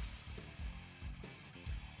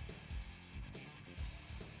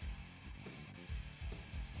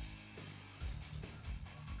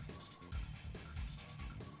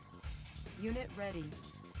 Unit ready.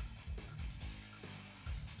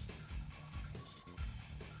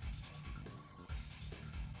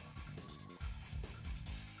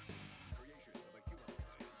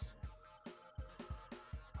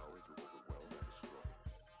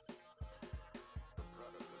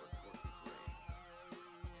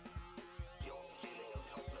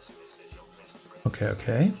 Okay,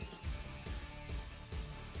 okay.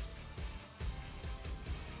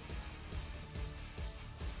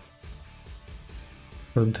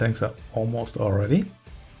 Prism tanks are almost already.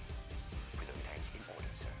 Prism tank in order,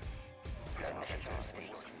 sir. Prism sensor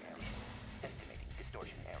stable. Estimating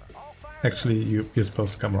distortion error. All fired. Actually, you're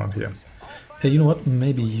supposed to come around here. Hey, you know what?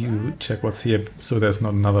 Maybe you check what's here, so there's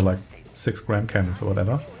not another like 6 gram cannons or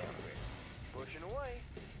whatever. Pushing away.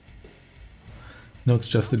 No, it's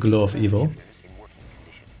just the glow of evil. In working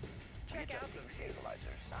condition. Readjusting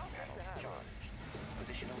stabilizers. Panels charged.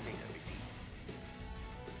 Positional data received.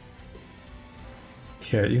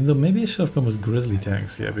 Okay, even though maybe I should have gone with grizzly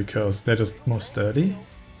tanks here, because they're just more sturdy.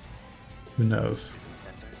 Who knows? Sensor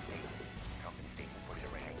stable. Compensating for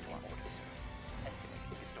terrain flux. Estimating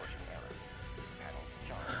distortion error. Panels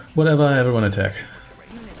charged. Whatever, everyone attack.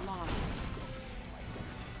 Unit lost.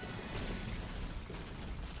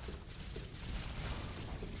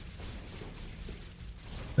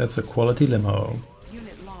 That's a quality limo.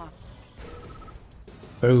 Unit lost.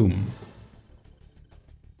 Boom.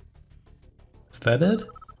 Is that it?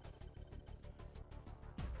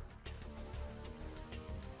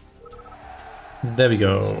 There we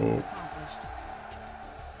go. Accomplished.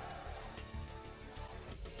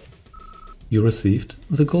 You received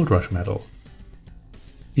the Gold Rush medal.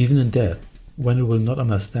 Even in death, when you will not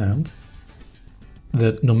understand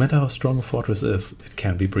that no matter how strong a fortress is, it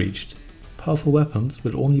can be breached. Powerful weapons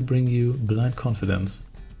will only bring you blind confidence,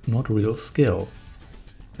 not real skill.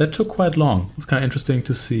 That took quite long. It was kind of interesting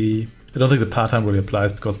to see. I don't think the part-time really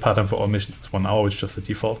applies because part-time for all missions is 1 hour, which is just the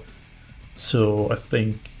default. So I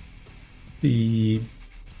think I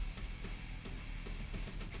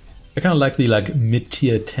kind of like the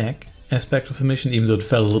mid-tier tech aspect of the mission, even though it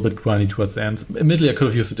felt a little bit grindy towards the end. Admittedly, I could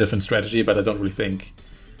have used a different strategy, but I don't really think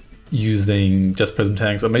using just prism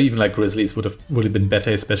tanks or maybe even Grizzlies would have really been better,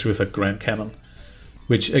 especially with Grand Cannon.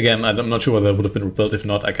 Which again, I'm not sure whether it would have been rebuilt. If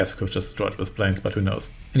not, I guess I could have just destroyed with planes, but who knows.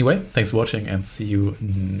 Anyway, thanks for watching and see you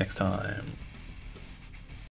next time.